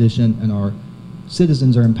position, and our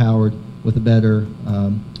citizens are empowered with a better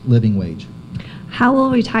living wage. How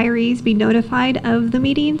will retirees be notified of the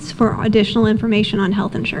meetings for additional information on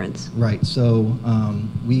health insurance? Right, so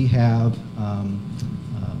we have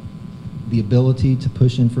the ability to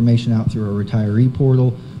push information out through our retiree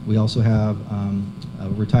portal. We also have a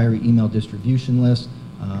retiree email distribution list.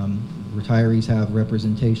 Retirees have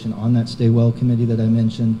representation on that Stay Well committee that I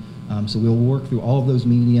mentioned. So we'll work through all of those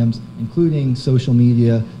mediums, including social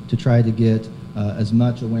media, to try to get as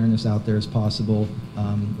much awareness out there as possible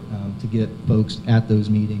to get folks at those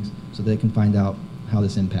meetings so they can find out how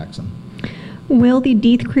this impacts them. Will the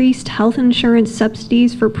decreased health insurance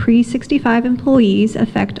subsidies for pre-65 employees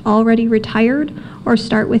affect already retired or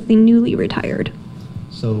start with the newly retired?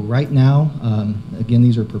 So right now, again,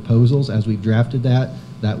 these are proposals. As we've drafted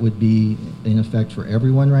that would be in effect for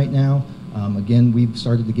everyone right now. Again, we've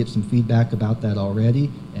started to get some feedback about that already,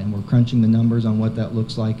 and we're crunching the numbers on what that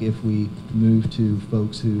looks like if we move to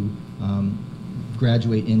folks who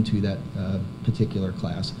graduate into that particular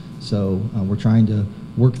class. So we're trying to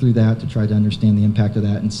work through that to try to understand the impact of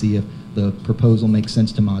that and see if the proposal makes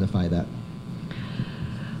sense to modify that.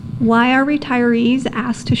 Why are retirees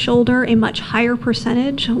asked to shoulder a much higher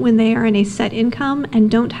percentage when they are in a set income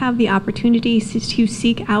and don't have the opportunity to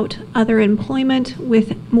seek out other employment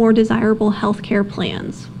with more desirable health care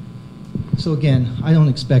plans? So again, I don't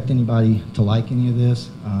expect anybody to like any of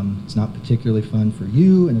this. It's not particularly fun for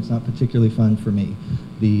you, and it's not particularly fun for me.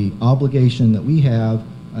 The obligation that we have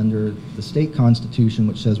under the state constitution,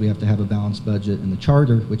 which says we have to have a balanced budget, and the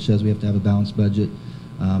charter, which says we have to have a balanced budget,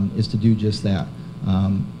 is to do just that.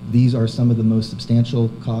 These are some of the most substantial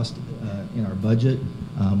costs in our budget.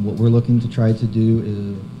 What we're looking to try to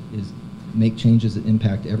do is make changes that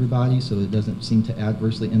impact everybody so it doesn't seem to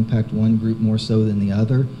adversely impact one group more so than the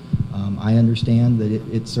other. I understand that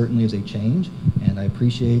it certainly is a change, and I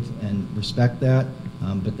appreciate and respect that,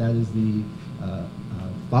 but that is the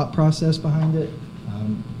thought process behind it,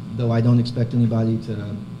 though I don't expect anybody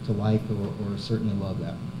to like or certainly love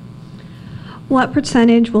that. What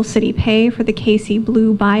percentage will city pay for the KC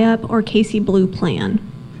Blue buy-up or KC Blue plan?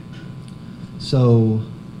 So,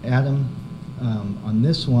 Adam, on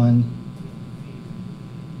this one,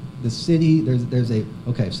 the city,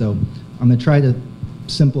 okay, so I'm going to try to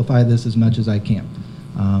simplify this as much as I can.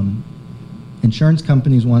 Insurance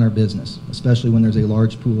companies want our business, especially when there's a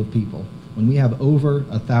large pool of people. When we have over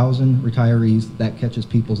 1,000 retirees, that catches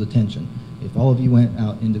people's attention. If all of you went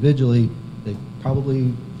out individually, they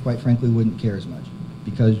probably, quite frankly, wouldn't care as much,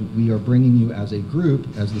 because we are bringing you as a group,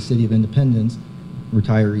 as the City of Independence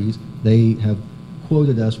retirees. They have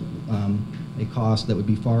quoted us a cost that would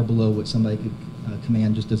be far below what somebody could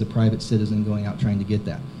command just as a private citizen going out trying to get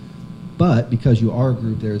that. But because you are a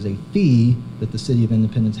group, there is a fee that the City of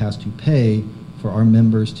Independence has to pay for our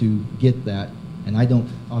members to get that. And I don't,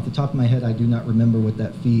 off the top of my head, I do not remember what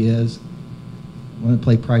that fee is. I want to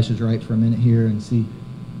play Price is Right for a minute here and see.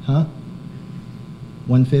 Huh?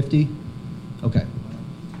 150? Okay.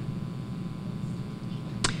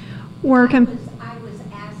 I was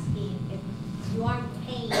asking if you aren't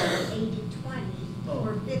paying 80-20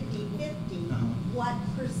 or 50-50, what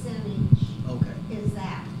percentage is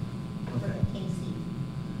that for the KC?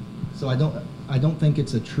 So I don't think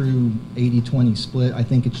it's a true 80-20 split. I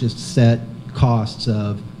think it's just set costs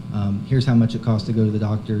of here's how much it costs to go to the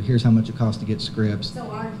doctor, here's how much it costs to get scripts. So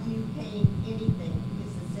aren't you paying anything?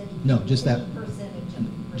 Is the city No, paying just any that. percentage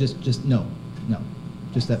of the Just no,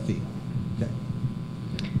 just that fee. Okay.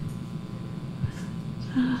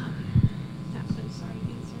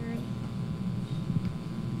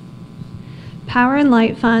 Power and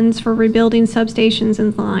light funds for rebuilding substations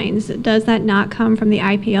and lines, does that not come from the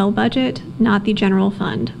IPL budget, not the general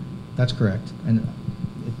fund? That's correct. And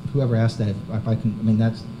if whoever asked that, if I can, I mean,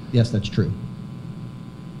 yes, that's true.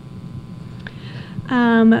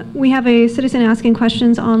 We have a citizen asking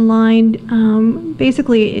questions online.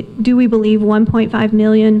 Basically, do we believe 1.5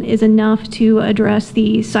 million is enough to address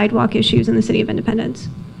the sidewalk issues in the City of Independence?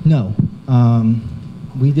 No.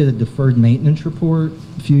 We did a deferred maintenance report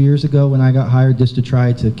a few years ago when I got hired, just to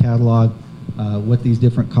try to catalog what these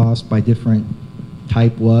different costs by different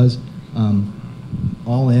type was.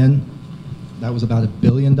 All in, that was about $1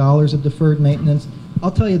 billion of deferred maintenance.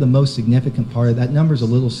 I'll tell you the most significant part of that number's a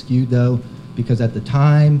little skewed though, because at the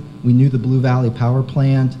time we knew the Blue Valley Power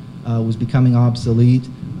Plant was becoming obsolete.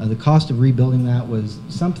 The cost of rebuilding that was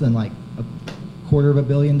something like $250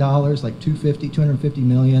 million, like 250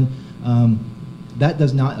 million. That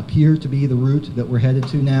does not appear to be the route that we're headed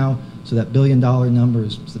to now, so that $1 billion number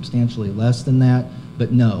is substantially less than that.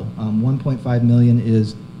 But no, 1.5 million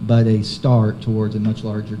is but a start towards a much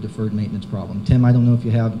larger deferred maintenance problem. Tim, I don't know if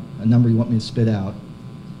you have a number you want me to spit out.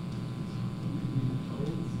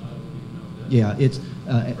 Yeah, it's Pretty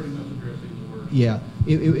much addressing the worst. yeah,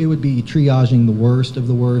 it would be triaging the worst of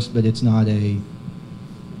the worst, but it's not a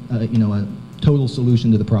total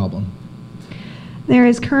solution to the problem. There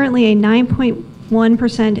is currently a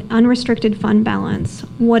 9.1% unrestricted fund balance.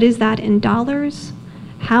 What is that in dollars?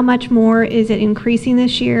 How much more is it increasing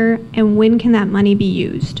this year, and when can that money be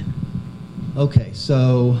used? Okay,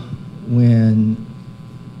 so when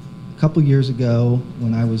couple years ago,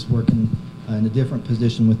 when I was working in a different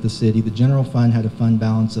position with the city, the general fund had a fund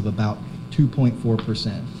balance of about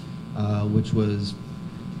 2.4%, which was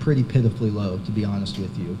pretty pitifully low, to be honest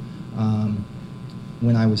with you.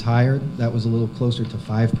 When I was hired, that was a little closer to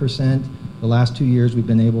 5%. The last 2 years, we've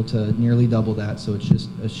been able to nearly double that, so it's just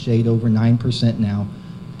a shade over 9% now.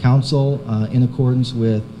 Council, in accordance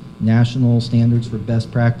with national standards for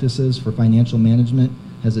best practices for financial management,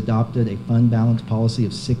 has adopted a fund balance policy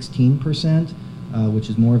of 16%, which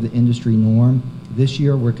is more of the industry norm. This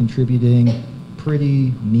year, we're contributing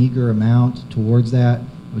pretty meager amount towards that,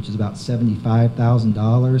 which is about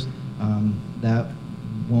 $75,000. That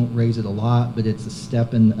won't raise it a lot, but it's a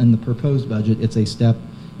step in the proposed budget. It's a step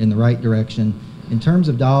in the right direction. In terms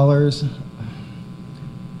of dollars,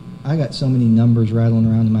 I got so many numbers rattling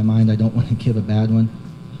around in my mind, I don't want to give a bad one.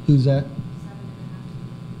 Who's that?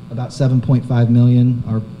 About 7.5 million,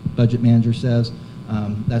 our budget manager says.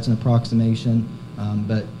 That's an approximation,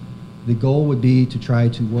 but the goal would be to try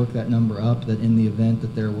to work that number up, that in the event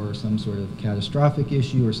that there were some sort of catastrophic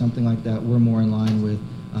issue or something like that, we're more in line with.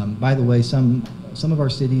 By the way, some of our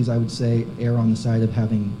cities, I would say, err on the side of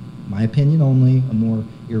having, my opinion only, a more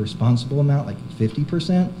irresponsible amount, like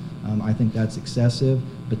 50%. I think that's excessive,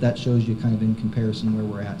 but that shows you kind of in comparison where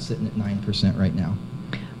we're at, sitting at 9% right now.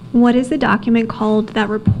 What is the document called that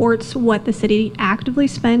reports what the city actively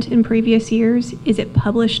spent in previous years? Is it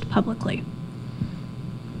published publicly?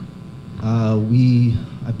 I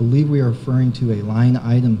believe we are referring to a line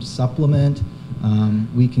item supplement.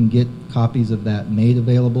 We can get copies of that made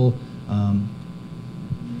available.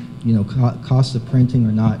 You know, costs of printing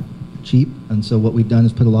are not cheap, and so what we've done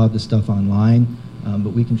is put a lot of this stuff online,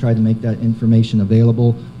 but we can try to make that information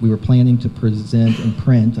available. We were planning to present and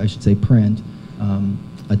print, I should say print,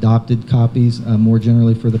 adopted copies more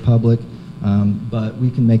generally for the public, but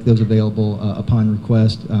we can make those available upon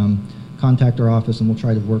request. Contact our office and we'll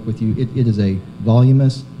try to work with you. It is a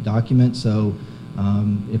voluminous document, so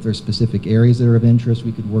if there's specific areas that are of interest,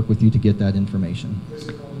 we could work with you to get that information. What's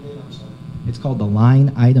it called again? I'm sorry. It's called the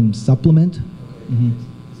Line Item Supplement. Okay. Mhm. Is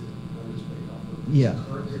it numbers based off of? Yeah. Is it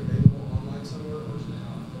currently available online somewhere, or is it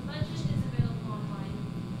not? The budget is available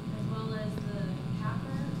online, as well as the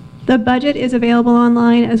CAFR. The budget is available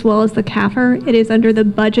online as well as the CAFR. It is under the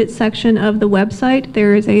budget section of the website.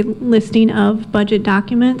 There is a listing of budget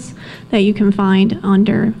documents that you can find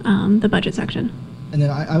under the budget section. And then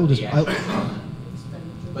I will just,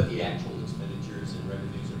 But the actual expenditures and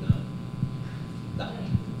revenues are not.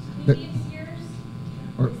 But- Previous years?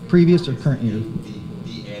 or previous or current year,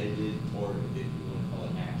 The edited, or if you want to call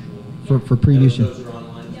it actual. for previous year. Those are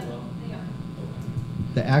online as Yep, well? they are.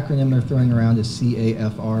 The acronym they're throwing around is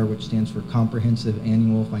CAFR, which stands for Comprehensive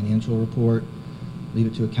Annual Financial Report. Leave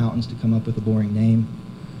it to accountants to come up with a boring name.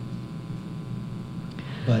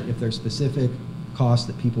 But if there's specific costs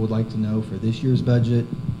that people would like to know for this year's budget,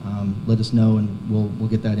 let us know and we'll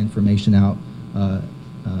get that information out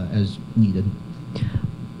as needed.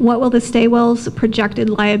 What will the Staywell's projected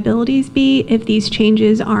liabilities be if these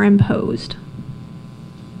changes are imposed?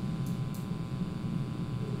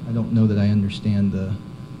 I don't know that I understand the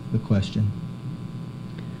question.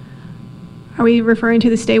 Are we referring to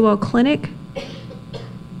the Staywell Clinic?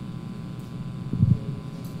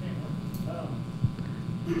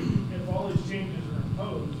 If all these changes are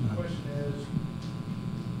imposed, the question is,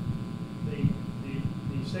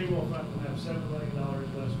 the Staywell fund will have $7 million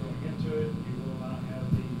less going into it. You will not have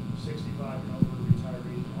the 65 and over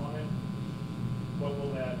retirees on it. What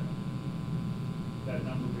will that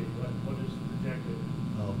number be? What is projected?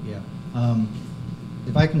 Oh, yeah.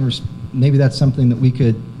 If I can, maybe that's something that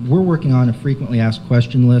we're working on a frequently asked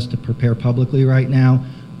question list to prepare publicly right now.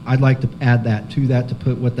 I'd like to add that to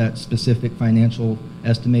put what that specific financial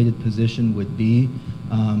estimated position would be.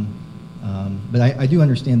 But I do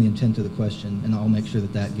understand the intent of the question, and I'll make sure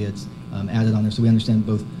that that gets added on there so we understand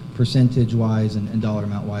both percentage-wise and dollar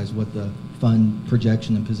amount-wise what the fund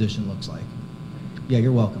projection and position looks like. Yeah,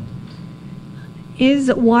 you're welcome.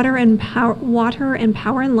 Is water and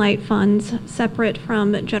power and light funds separate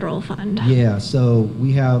from the general fund? Yeah, so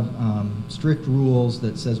we have strict rules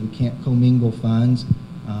that says we can't commingle funds.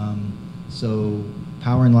 So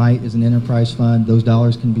Power and Light is an enterprise fund. Those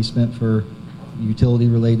dollars can be spent for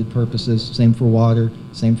utility-related purposes. Same for water,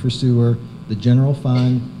 same for sewer. The general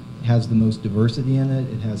fund has the most diversity in it.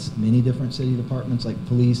 It has many different city departments like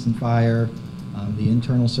police and fire, the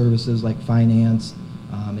internal services like finance.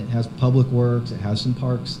 It has public works. It has some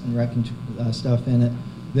parks and rec stuff in it.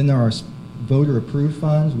 Then there are voter-approved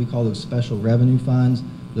funds. We call those special revenue funds.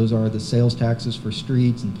 Those are the sales taxes for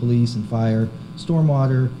streets and police and fire,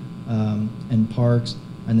 stormwater, and parks.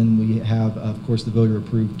 And then we have, of course, the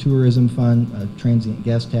voter-approved tourism fund, transient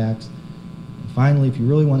guest tax. And finally, if you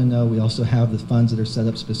really want to know, we also have the funds that are set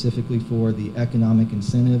up specifically for the economic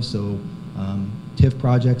incentives. So TIF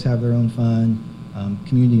projects have their own fund,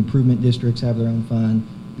 community improvement districts have their own fund.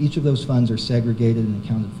 Each of those funds are segregated and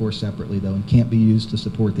accounted for separately, though, and can't be used to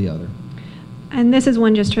support the other. And this is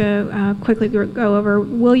one just to quickly go over.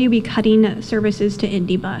 Will you be cutting services to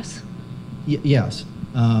IndyBus? Yes.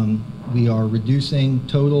 We are reducing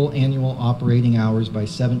total annual operating hours by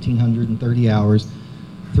 1,730 hours,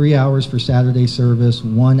 3 hours for Saturday service,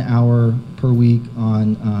 1 hour per week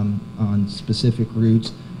on specific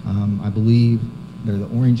routes. I believe they're the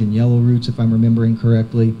orange and yellow routes, if I'm remembering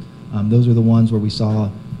correctly. Those are the ones where we saw,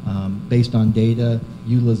 based on data,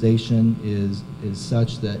 utilization is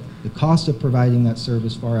such that the cost of providing that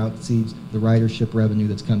service far exceeds the ridership revenue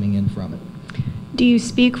that's coming in from it. Do you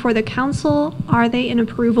speak for the council? Are they in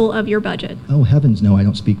approval of your budget? Oh, heavens no, I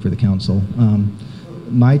don't speak for the council.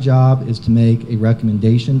 My job is to make a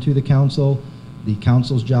recommendation to the council. The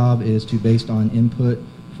council's job is to, based on input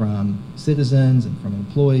from citizens and from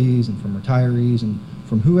employees and from retirees and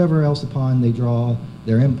from whoever else upon they draw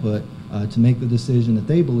their input, to make the decision that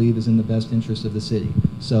they believe is in the best interest of the city.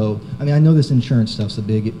 So, I mean, I know this insurance stuff's a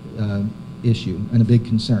big issue and a big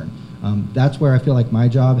concern. That's where I feel like my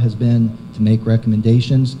job has been to make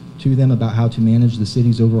recommendations to them about how to manage the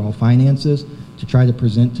city's overall finances, to try to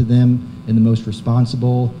present to them in the most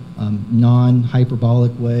responsible,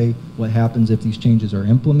 non-hyperbolic way what happens if these changes are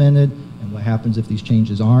implemented and what happens if these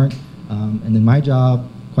changes aren't. And then my job,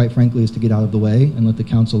 quite frankly, is to get out of the way and let the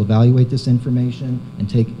council evaluate this information and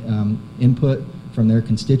take input from their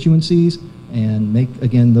constituencies and make,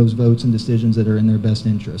 again, those votes and decisions that are in their best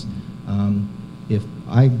interest. If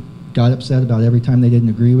I got upset about every time they didn't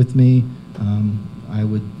agree with me, I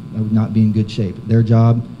would not be in good shape. Their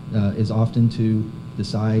job is often to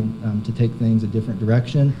decide to take things a different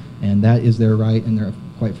direction, and that is their right and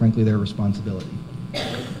quite frankly, their responsibility.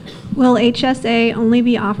 Will HSA only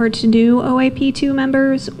be offered to new OAP2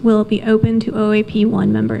 members? Will it be open to OAP1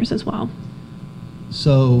 members as well?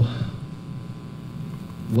 So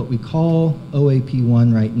what we call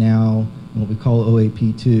OAP1 right now and what we call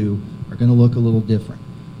OAP2 are going to look a little different.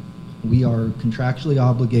 We are contractually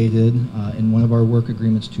obligated in one of our work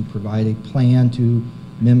agreements to provide a plan to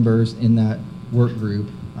members in that work group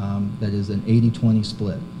that is an 80-20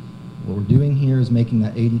 split. What we're doing here is making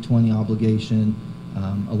that 80-20 obligation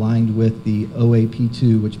aligned with the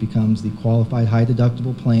OAP2, which becomes the qualified high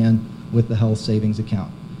deductible plan with the health savings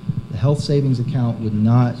account. The health savings account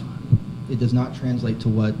it does not translate to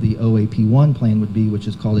what the OAP1 plan would be, which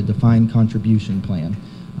is called a defined contribution plan.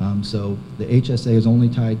 So the HSA is only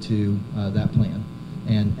tied to that plan.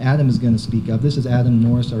 And Adam is going to speak up. This is Adam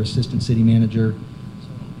Norris, our Assistant City Manager.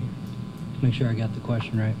 Make sure I got the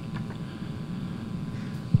question right.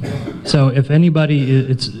 So if anybody,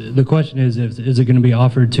 the question is it going to be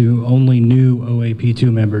offered to only new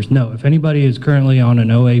OAP2 members? No. If anybody is currently on an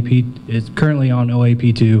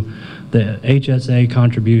OAP2, the HSA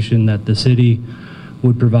contribution that the city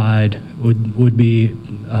would provide would be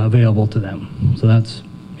available to them. So that's,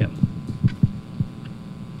 yeah.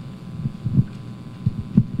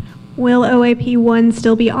 Will OAP1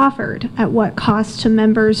 still be offered? At what cost to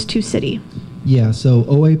members to city? Yeah, so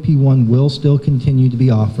OAP1 will still continue to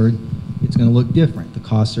be offered. It's going to look different. The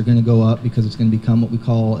costs are going to go up because it's going to become what we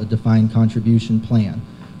call a defined contribution plan.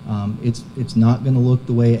 It's not going to look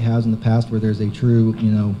the way it has in the past where there's a true,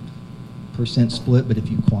 percent split, but if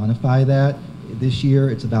you quantify that, this year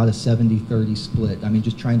it's about a 70-30 split. I mean,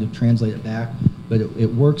 just trying to translate it back, but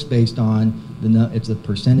it works based on it's a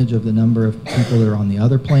percentage of the number of people that are on the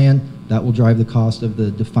other plan. That will drive the cost of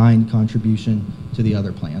the defined contribution to the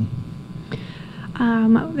other plan.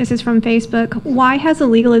 This is from Facebook. Why has the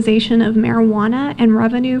legalization of marijuana and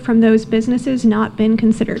revenue from those businesses not been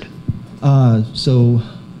considered? So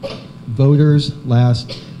voters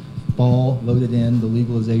last fall voted in the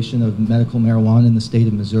legalization of medical marijuana in the state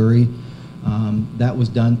of Missouri. That was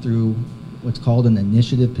done through what's called an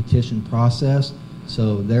initiative petition process.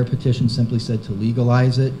 So their petition simply said to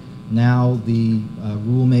legalize it. Now the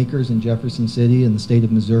rule makers in Jefferson City and the state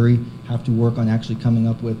of Missouri have to work on actually coming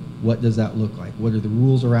up with what does that look like? What are the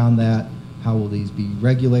rules around that? How will these be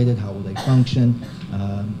regulated? How will they function?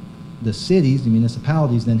 The cities, the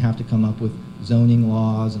municipalities then have to come up with zoning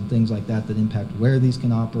laws and things like that that impact where these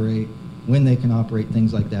can operate, when they can operate,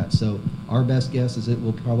 things like that. So our best guess is it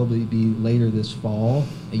will probably be later this fall,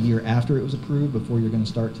 a year after it was approved, before you're going to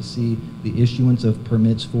start to see the issuance of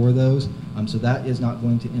permits for those. So that is not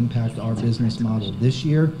going to impact our business model this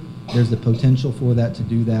year. There's the potential for that to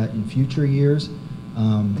do that in future years.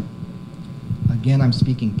 Again, I'm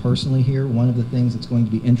speaking personally here. One of the things that's going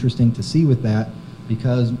to be interesting to see with that,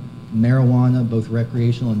 because marijuana, both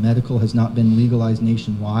recreational and medical, has not been legalized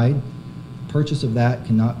nationwide, purchase of that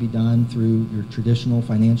cannot be done through your traditional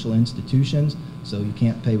financial institutions. So you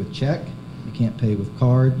can't pay with check, you can't pay with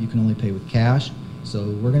card, you can only pay with cash. So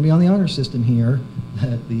we're going to be on the honor system here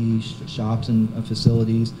that the shops and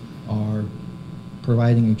facilities are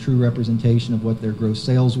providing a true representation of what their gross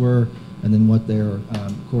sales were and then what their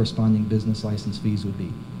corresponding business license fees would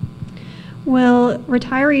be. Will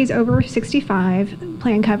retirees over 65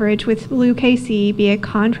 plan coverage with Blue KC be a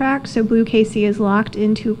contract, so Blue KC is locked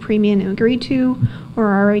into a premium agreed to, or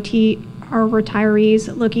are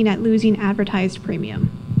retirees looking at losing advertised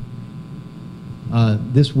premium?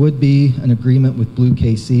 This would be an agreement with Blue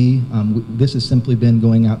KC. This has simply been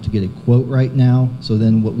going out to get a quote right now. So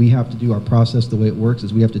then what we have to do, our process, the way it works,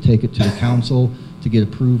 is we have to take it to the council to get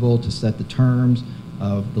approval to set the terms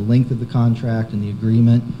of the length of the contract and the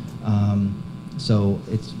agreement. So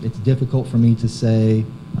it's difficult for me to say,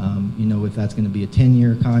 you know, if that's going to be a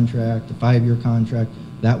 10-year contract, a 5-year contract.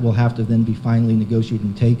 That will have to then be finally negotiated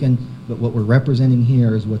and taken. But what we're representing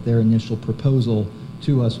here is what their initial proposal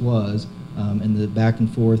to us was, and the back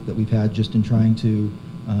and forth that we've had just in trying to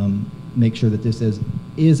make sure that this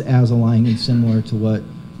is as aligned and similar to what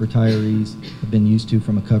retirees have been used to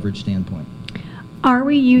from a coverage standpoint. Are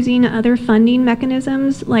we using other funding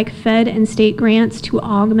mechanisms like Fed and state grants to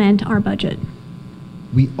augment our budget?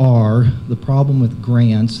 We are. The problem with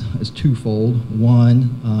grants is twofold.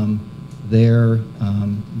 One, they're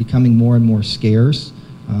becoming more and more scarce.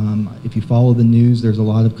 If you follow the news, there's a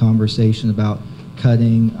lot of conversation about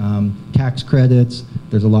cutting tax credits.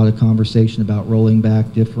 There's a lot of conversation about rolling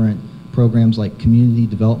back different programs like community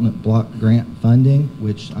development block grant funding,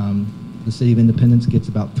 which the City of Independence gets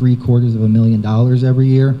about $750,000 every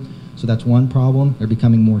year. So that's one problem. They're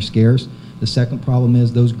becoming more scarce. The second problem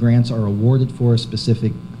is those grants are awarded for a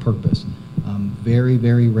specific purpose. Very,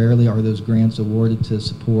 very rarely are those grants awarded to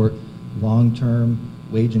support long-term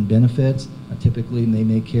wage and benefits. Typically, they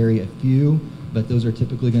may carry a few, but those are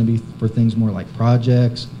typically going to be for things more like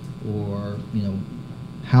projects or, you know,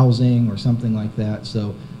 housing or something like that.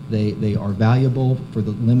 So they are valuable for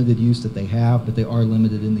the limited use that they have, but they are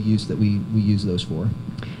limited in the use that we use those for.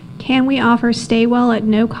 Can we offer Stay Well at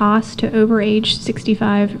no cost to over age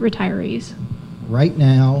 65 retirees? Right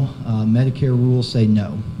now, Medicare rules say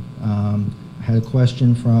no. I had a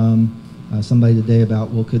question from somebody today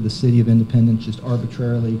about, well, could the City of Independence just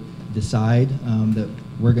arbitrarily decide that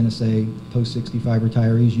we're going to say post-65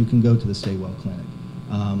 retirees, you can go to the Stay Well clinic?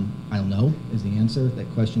 I don't know is the answer.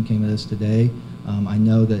 That question came at us today. I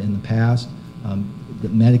know that in the past,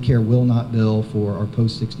 that Medicare will not bill for our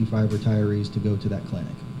post-65 retirees to go to that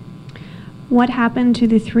clinic. What happened to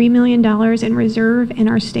the $3 million in reserve in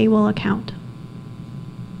our Stay Well account?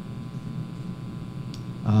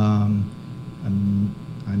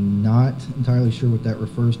 I'm not entirely sure what that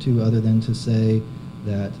refers to, other than to say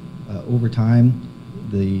that over time,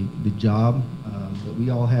 the job that we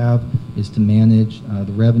all have is to manage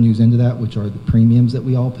the revenues into that, which are the premiums that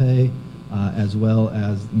we all pay, as well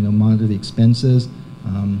as, you know, monitor the expenses. I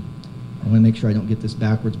want to make sure I don't get this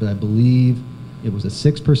backwards, but I believe it was a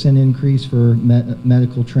 6% increase for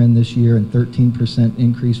medical trend this year and 13%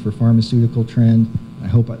 increase for pharmaceutical trend.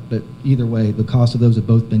 But either way, the cost of those have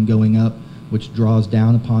both been going up, which draws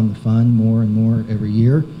down upon the fund more and more every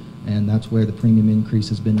year, and that's where the premium increase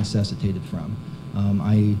has been necessitated from.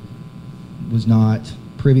 I was not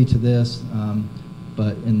privy to this,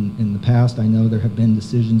 but in the past, I know there have been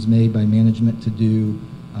decisions made by management to do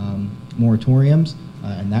moratoriums,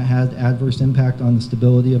 and that had adverse impact on the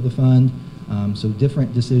stability of the fund. So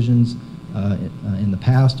different decisions in the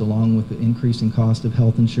past, along with the increasing cost of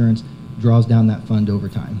health insurance, draws down that fund over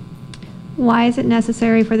time. Why is it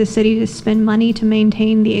necessary for the city to spend money to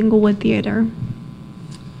maintain the Inglewood Theater?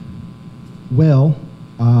 Well,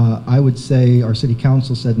 I would say our city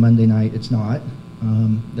council said Monday night it's not.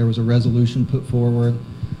 There was a resolution put forward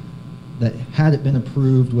that, had it been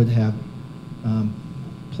approved, would have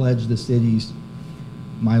pledged the city's,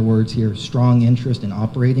 my words here, strong interest in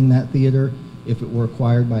operating that theater if it were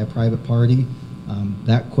acquired by a private party.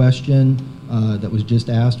 That question that was just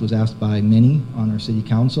asked was asked by many on our city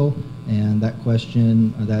council, and that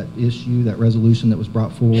question, that issue, that resolution that was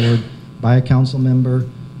brought forward by a council member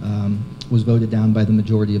was voted down by the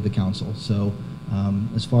majority of the council. So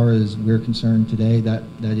as far as we're concerned today, that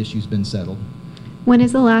issue's been settled. When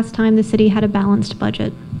is the last time the city had a balanced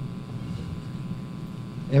budget?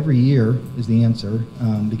 Every year is the answer,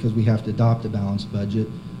 because we have to adopt a balanced budget.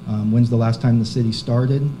 When's the last time the city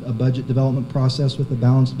started a budget development process with a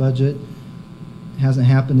balanced budget? hasn't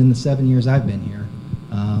happened in the 7 years I've been here.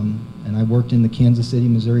 And I worked in the Kansas City,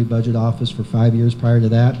 Missouri budget office for 5 years prior to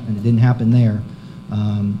that, and it didn't happen there.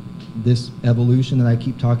 This evolution that I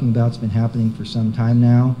keep talking about has been happening for some time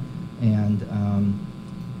now, and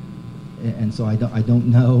so I don't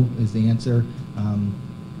know is the answer.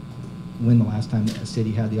 When the last time a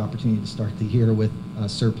city had the opportunity to start the year with a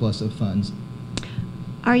surplus of funds.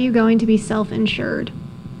 Are you going to be self-insured?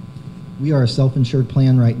 We are a self-insured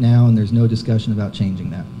plan right now, and there's no discussion about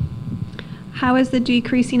changing that. How is the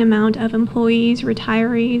decreasing amount of employees,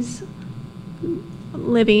 retirees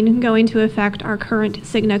living going to affect our current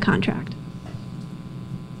Cigna contract?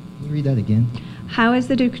 Can you read that again? How is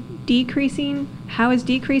decreasing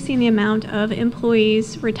the amount of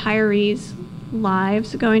employees, retirees,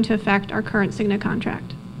 lives going to affect our current Cigna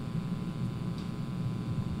contract?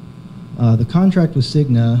 The contract with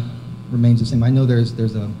Cigna remains the same. I know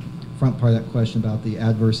there's a front part of that question about the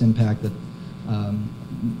adverse impact that,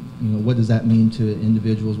 what does that mean to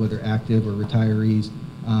individuals, whether active or retirees?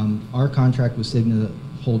 Our contract with Cigna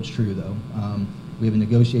holds true, though. We have a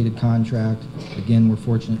negotiated contract. Again, we're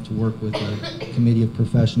fortunate to work with a committee of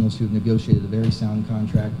professionals who've negotiated a very sound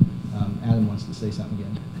contract. Adam wants to say something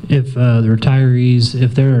again. If the retirees,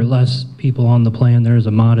 if there are less people on the plan, there's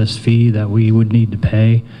a modest fee that we would need to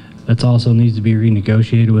pay. That also needs to be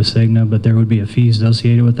renegotiated with Cigna, but there would be a fee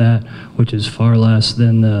associated with that, which is far less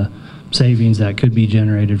than the savings that could be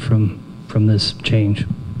generated from this change.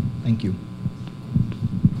 Thank you.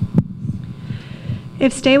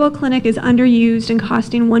 If Stable Clinic is underused and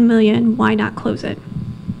costing $1 million, why not close it?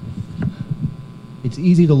 It's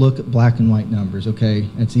easy to look at black and white numbers, okay?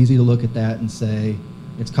 It's easy to look at that and say,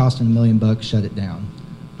 it's costing $1 million, shut it down.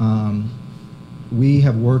 We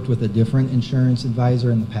have worked with a different insurance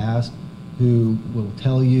advisor in the past who will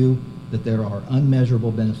tell you that there are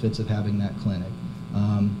unmeasurable benefits of having that clinic.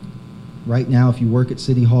 Right now, if you work at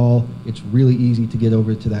City Hall, it's really easy to get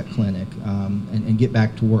over to that clinic and get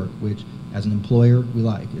back to work, which as an employer, we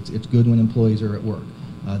like. It's good when employees are at work.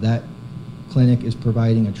 That clinic is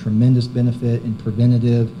providing a tremendous benefit in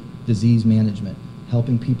preventative disease management,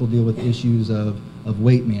 helping people deal with issues of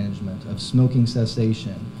weight management, of smoking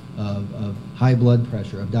cessation, of high blood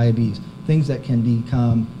pressure, of diabetes, things that can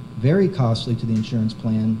become very costly to the insurance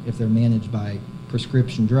plan if they're managed by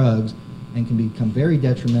prescription drugs, and can become very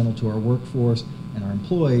detrimental to our workforce and our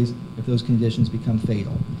employees if those conditions become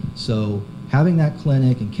fatal. So having that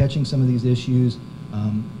clinic and catching some of these issues,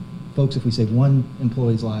 folks, if we save one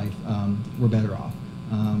employee's life, we're better off.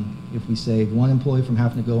 If we save one employee from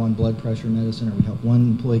having to go on blood pressure medicine, or we help one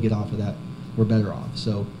employee get off of that, we're better off.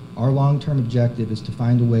 So our long-term objective is to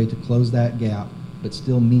find a way to close that gap, but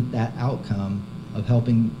still meet that outcome of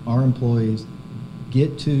helping our employees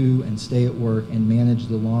get to and stay at work and manage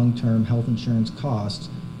the long-term health insurance costs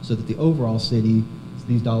so that the overall city,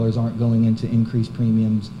 these dollars aren't going into increased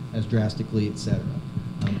premiums as drastically, et cetera.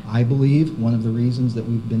 I believe one of the reasons that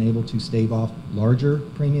we've been able to stave off larger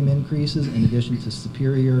premium increases, in addition to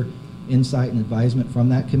superior insight and advisement from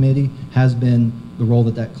that committee, has been the role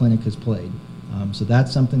that that clinic has played. So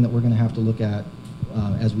that's something that we're going to have to look at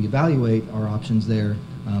as we evaluate our options there.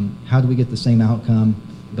 How do we get the same outcome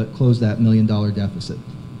but close that $1 million deficit?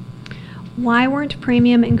 Why weren't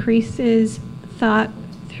premium increases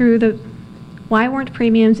why weren't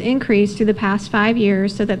premiums increased through the past 5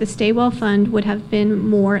 years so that the Stay-Well Fund would have been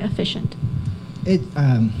more efficient?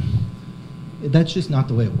 That's just not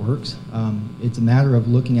the way it works. It's a matter of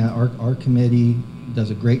looking at our committee does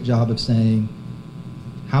a great job of saying,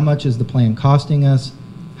 how much is the plan costing us?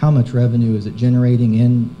 How much revenue is it generating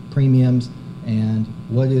in premiums? And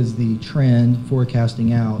what is the trend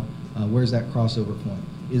forecasting out? Where's that crossover point?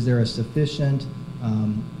 Is there a sufficient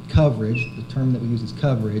coverage, the term that we use is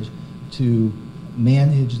coverage, to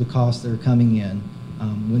manage the costs that are coming in?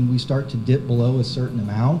 When we start to dip below a certain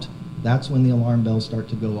amount, that's when the alarm bells start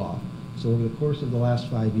to go off. So over the course of the last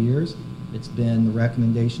 5 years, it's been the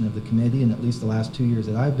recommendation of the committee, and at least the last 2 years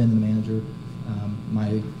that I've been the manager,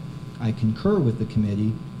 I concur with the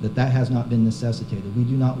committee that has not been necessitated. We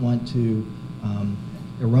do not want to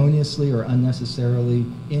erroneously or unnecessarily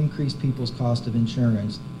increase people's cost of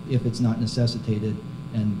insurance if it's not necessitated,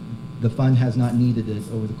 and the fund has not needed it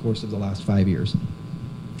over the course of the last 5 years.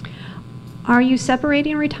 Are you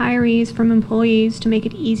separating retirees from employees to make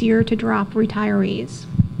it easier to drop retirees?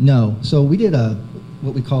 No. So we did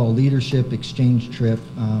what we call a leadership exchange trip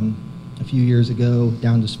a few years ago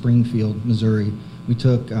down to Springfield, Missouri. We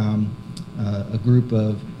took a group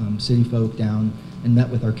of city folk down and met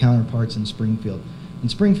with our counterparts in Springfield. And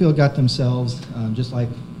Springfield got themselves, just like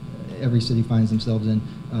every city finds themselves in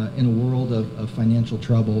a world of financial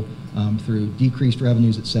trouble through decreased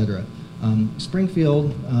revenues, et cetera.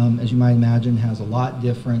 Springfield, as you might imagine, has a lot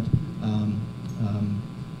different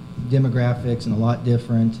demographics and a lot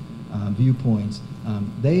different viewpoints.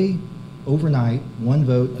 They, overnight, one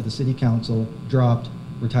vote of the city council dropped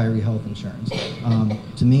retiree health insurance.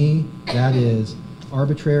 To me, that is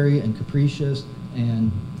arbitrary and capricious,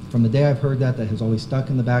 and from the day I've heard that, that has always stuck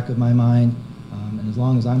in the back of my mind, and as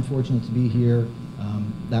long as I'm fortunate to be here,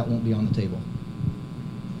 that won't be on the table.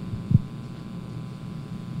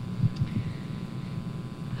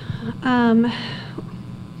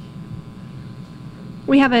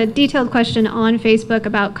 We have a detailed question on Facebook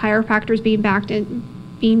about chiropractors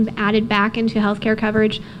being added back into healthcare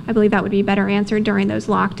coverage. I believe that would be better answered during those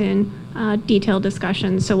locked-in detailed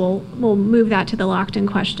discussions. So we'll move that to the locked-in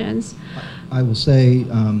questions. I will say,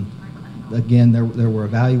 again, there were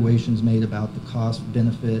evaluations made about the cost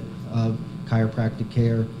benefit of chiropractic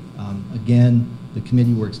care. Again, the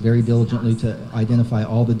committee works very diligently to identify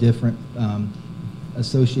all the different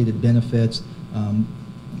associated benefits.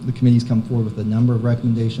 The committee's come forward with a number of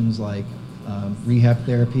recommendations like rehab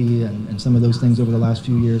therapy and some of those things over the last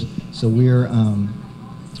few years. So we're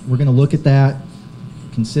going to look at that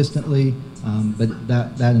consistently, but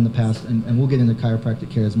that in the past, and we'll get into chiropractic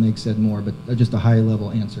care as Meg said more, but just a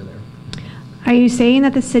high-level answer there. Are you saying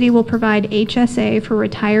that the city will provide HSA for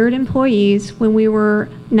retired employees when we were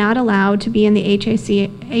not allowed to be in the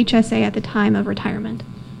HSA at the time of retirement?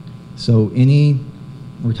 So any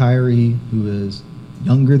retiree who is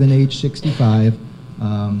younger than age 65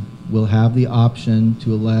 will have the option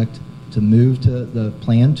to elect to move to the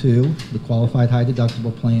Plan 2, the Qualified High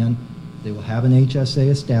Deductible Plan. They will have an HSA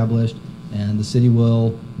established, and the city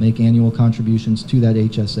will make annual contributions to that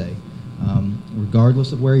HSA.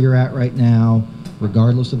 Regardless of where you're at right now,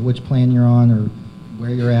 regardless of which plan you're on or where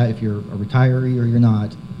you're at, if you're a retiree or you're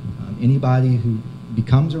not, anybody who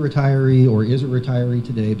becomes a retiree or is a retiree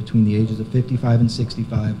today between the ages of 55 and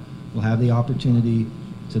 65 will have the opportunity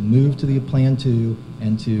to move to the Plan 2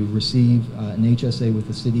 and to receive an HSA with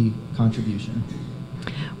a city contribution.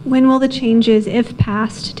 When will the changes, if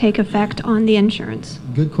passed, take effect on the insurance?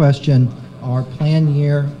 Good question. Our plan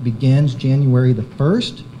year begins January the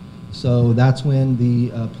 1st, so that's when the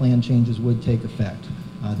plan changes would take effect.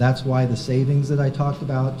 That's why the savings that I talked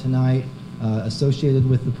about tonight associated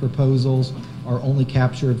with the proposals are only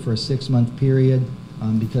captured for a 6-month period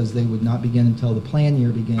because they would not begin until the plan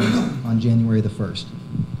year begins on January the 1st.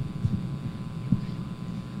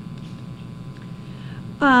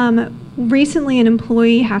 Recently, an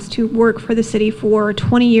employee has to work for the city for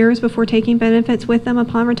 20 years before taking benefits with them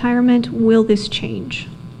upon retirement. Will this change?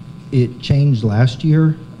 It changed last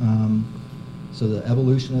year. So the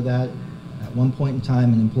evolution of that, at one point in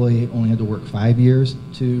time, an employee only had to work 5 years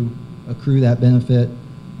to accrue that benefit.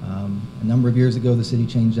 A number of years ago, the city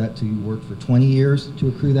changed that to work for 20 years to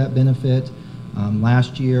accrue that benefit.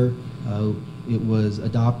 Last year, it was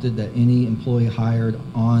adopted that any employee hired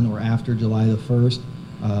on or after July the 1st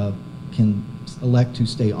can elect to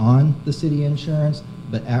stay on the city insurance,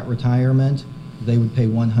 but at retirement, they would pay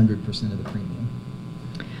 100% of the premium.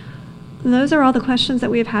 Those are all the questions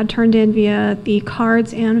that we have had turned in via the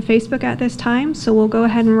cards and Facebook at this time, so we'll go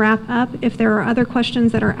ahead and wrap up. If there are other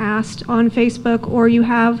questions that are asked on Facebook or you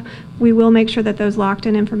have, we will make sure that those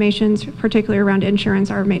locked-in information, particularly around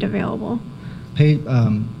insurance, are made available.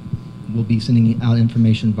 We'll be sending out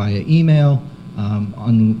information via email,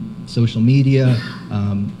 on social media,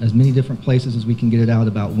 as many different places as we can get it out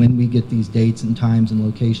about when we get these dates and times and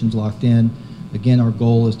locations locked in. Again, our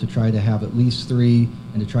goal is to try to have at least 3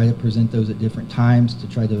 and to try to present those at different times to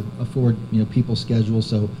try to afford people's schedules.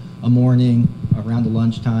 So a morning, around the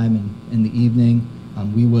lunchtime, and in the evening,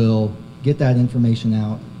 we will get that information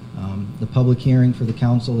out. The public hearing for the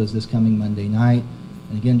council is this coming Monday night.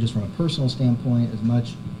 And again, just from a personal standpoint, as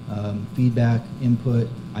much feedback, input,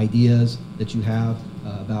 ideas that you have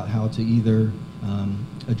about how to either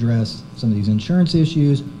address some of these insurance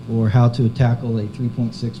issues or how to tackle a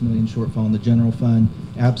 $3.6 million shortfall in the general fund.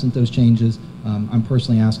 Absent those changes, I'm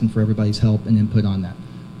personally asking for everybody's help and input on that.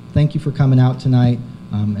 Thank you for coming out tonight,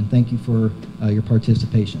 and thank you for your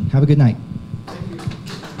participation. Have a good night.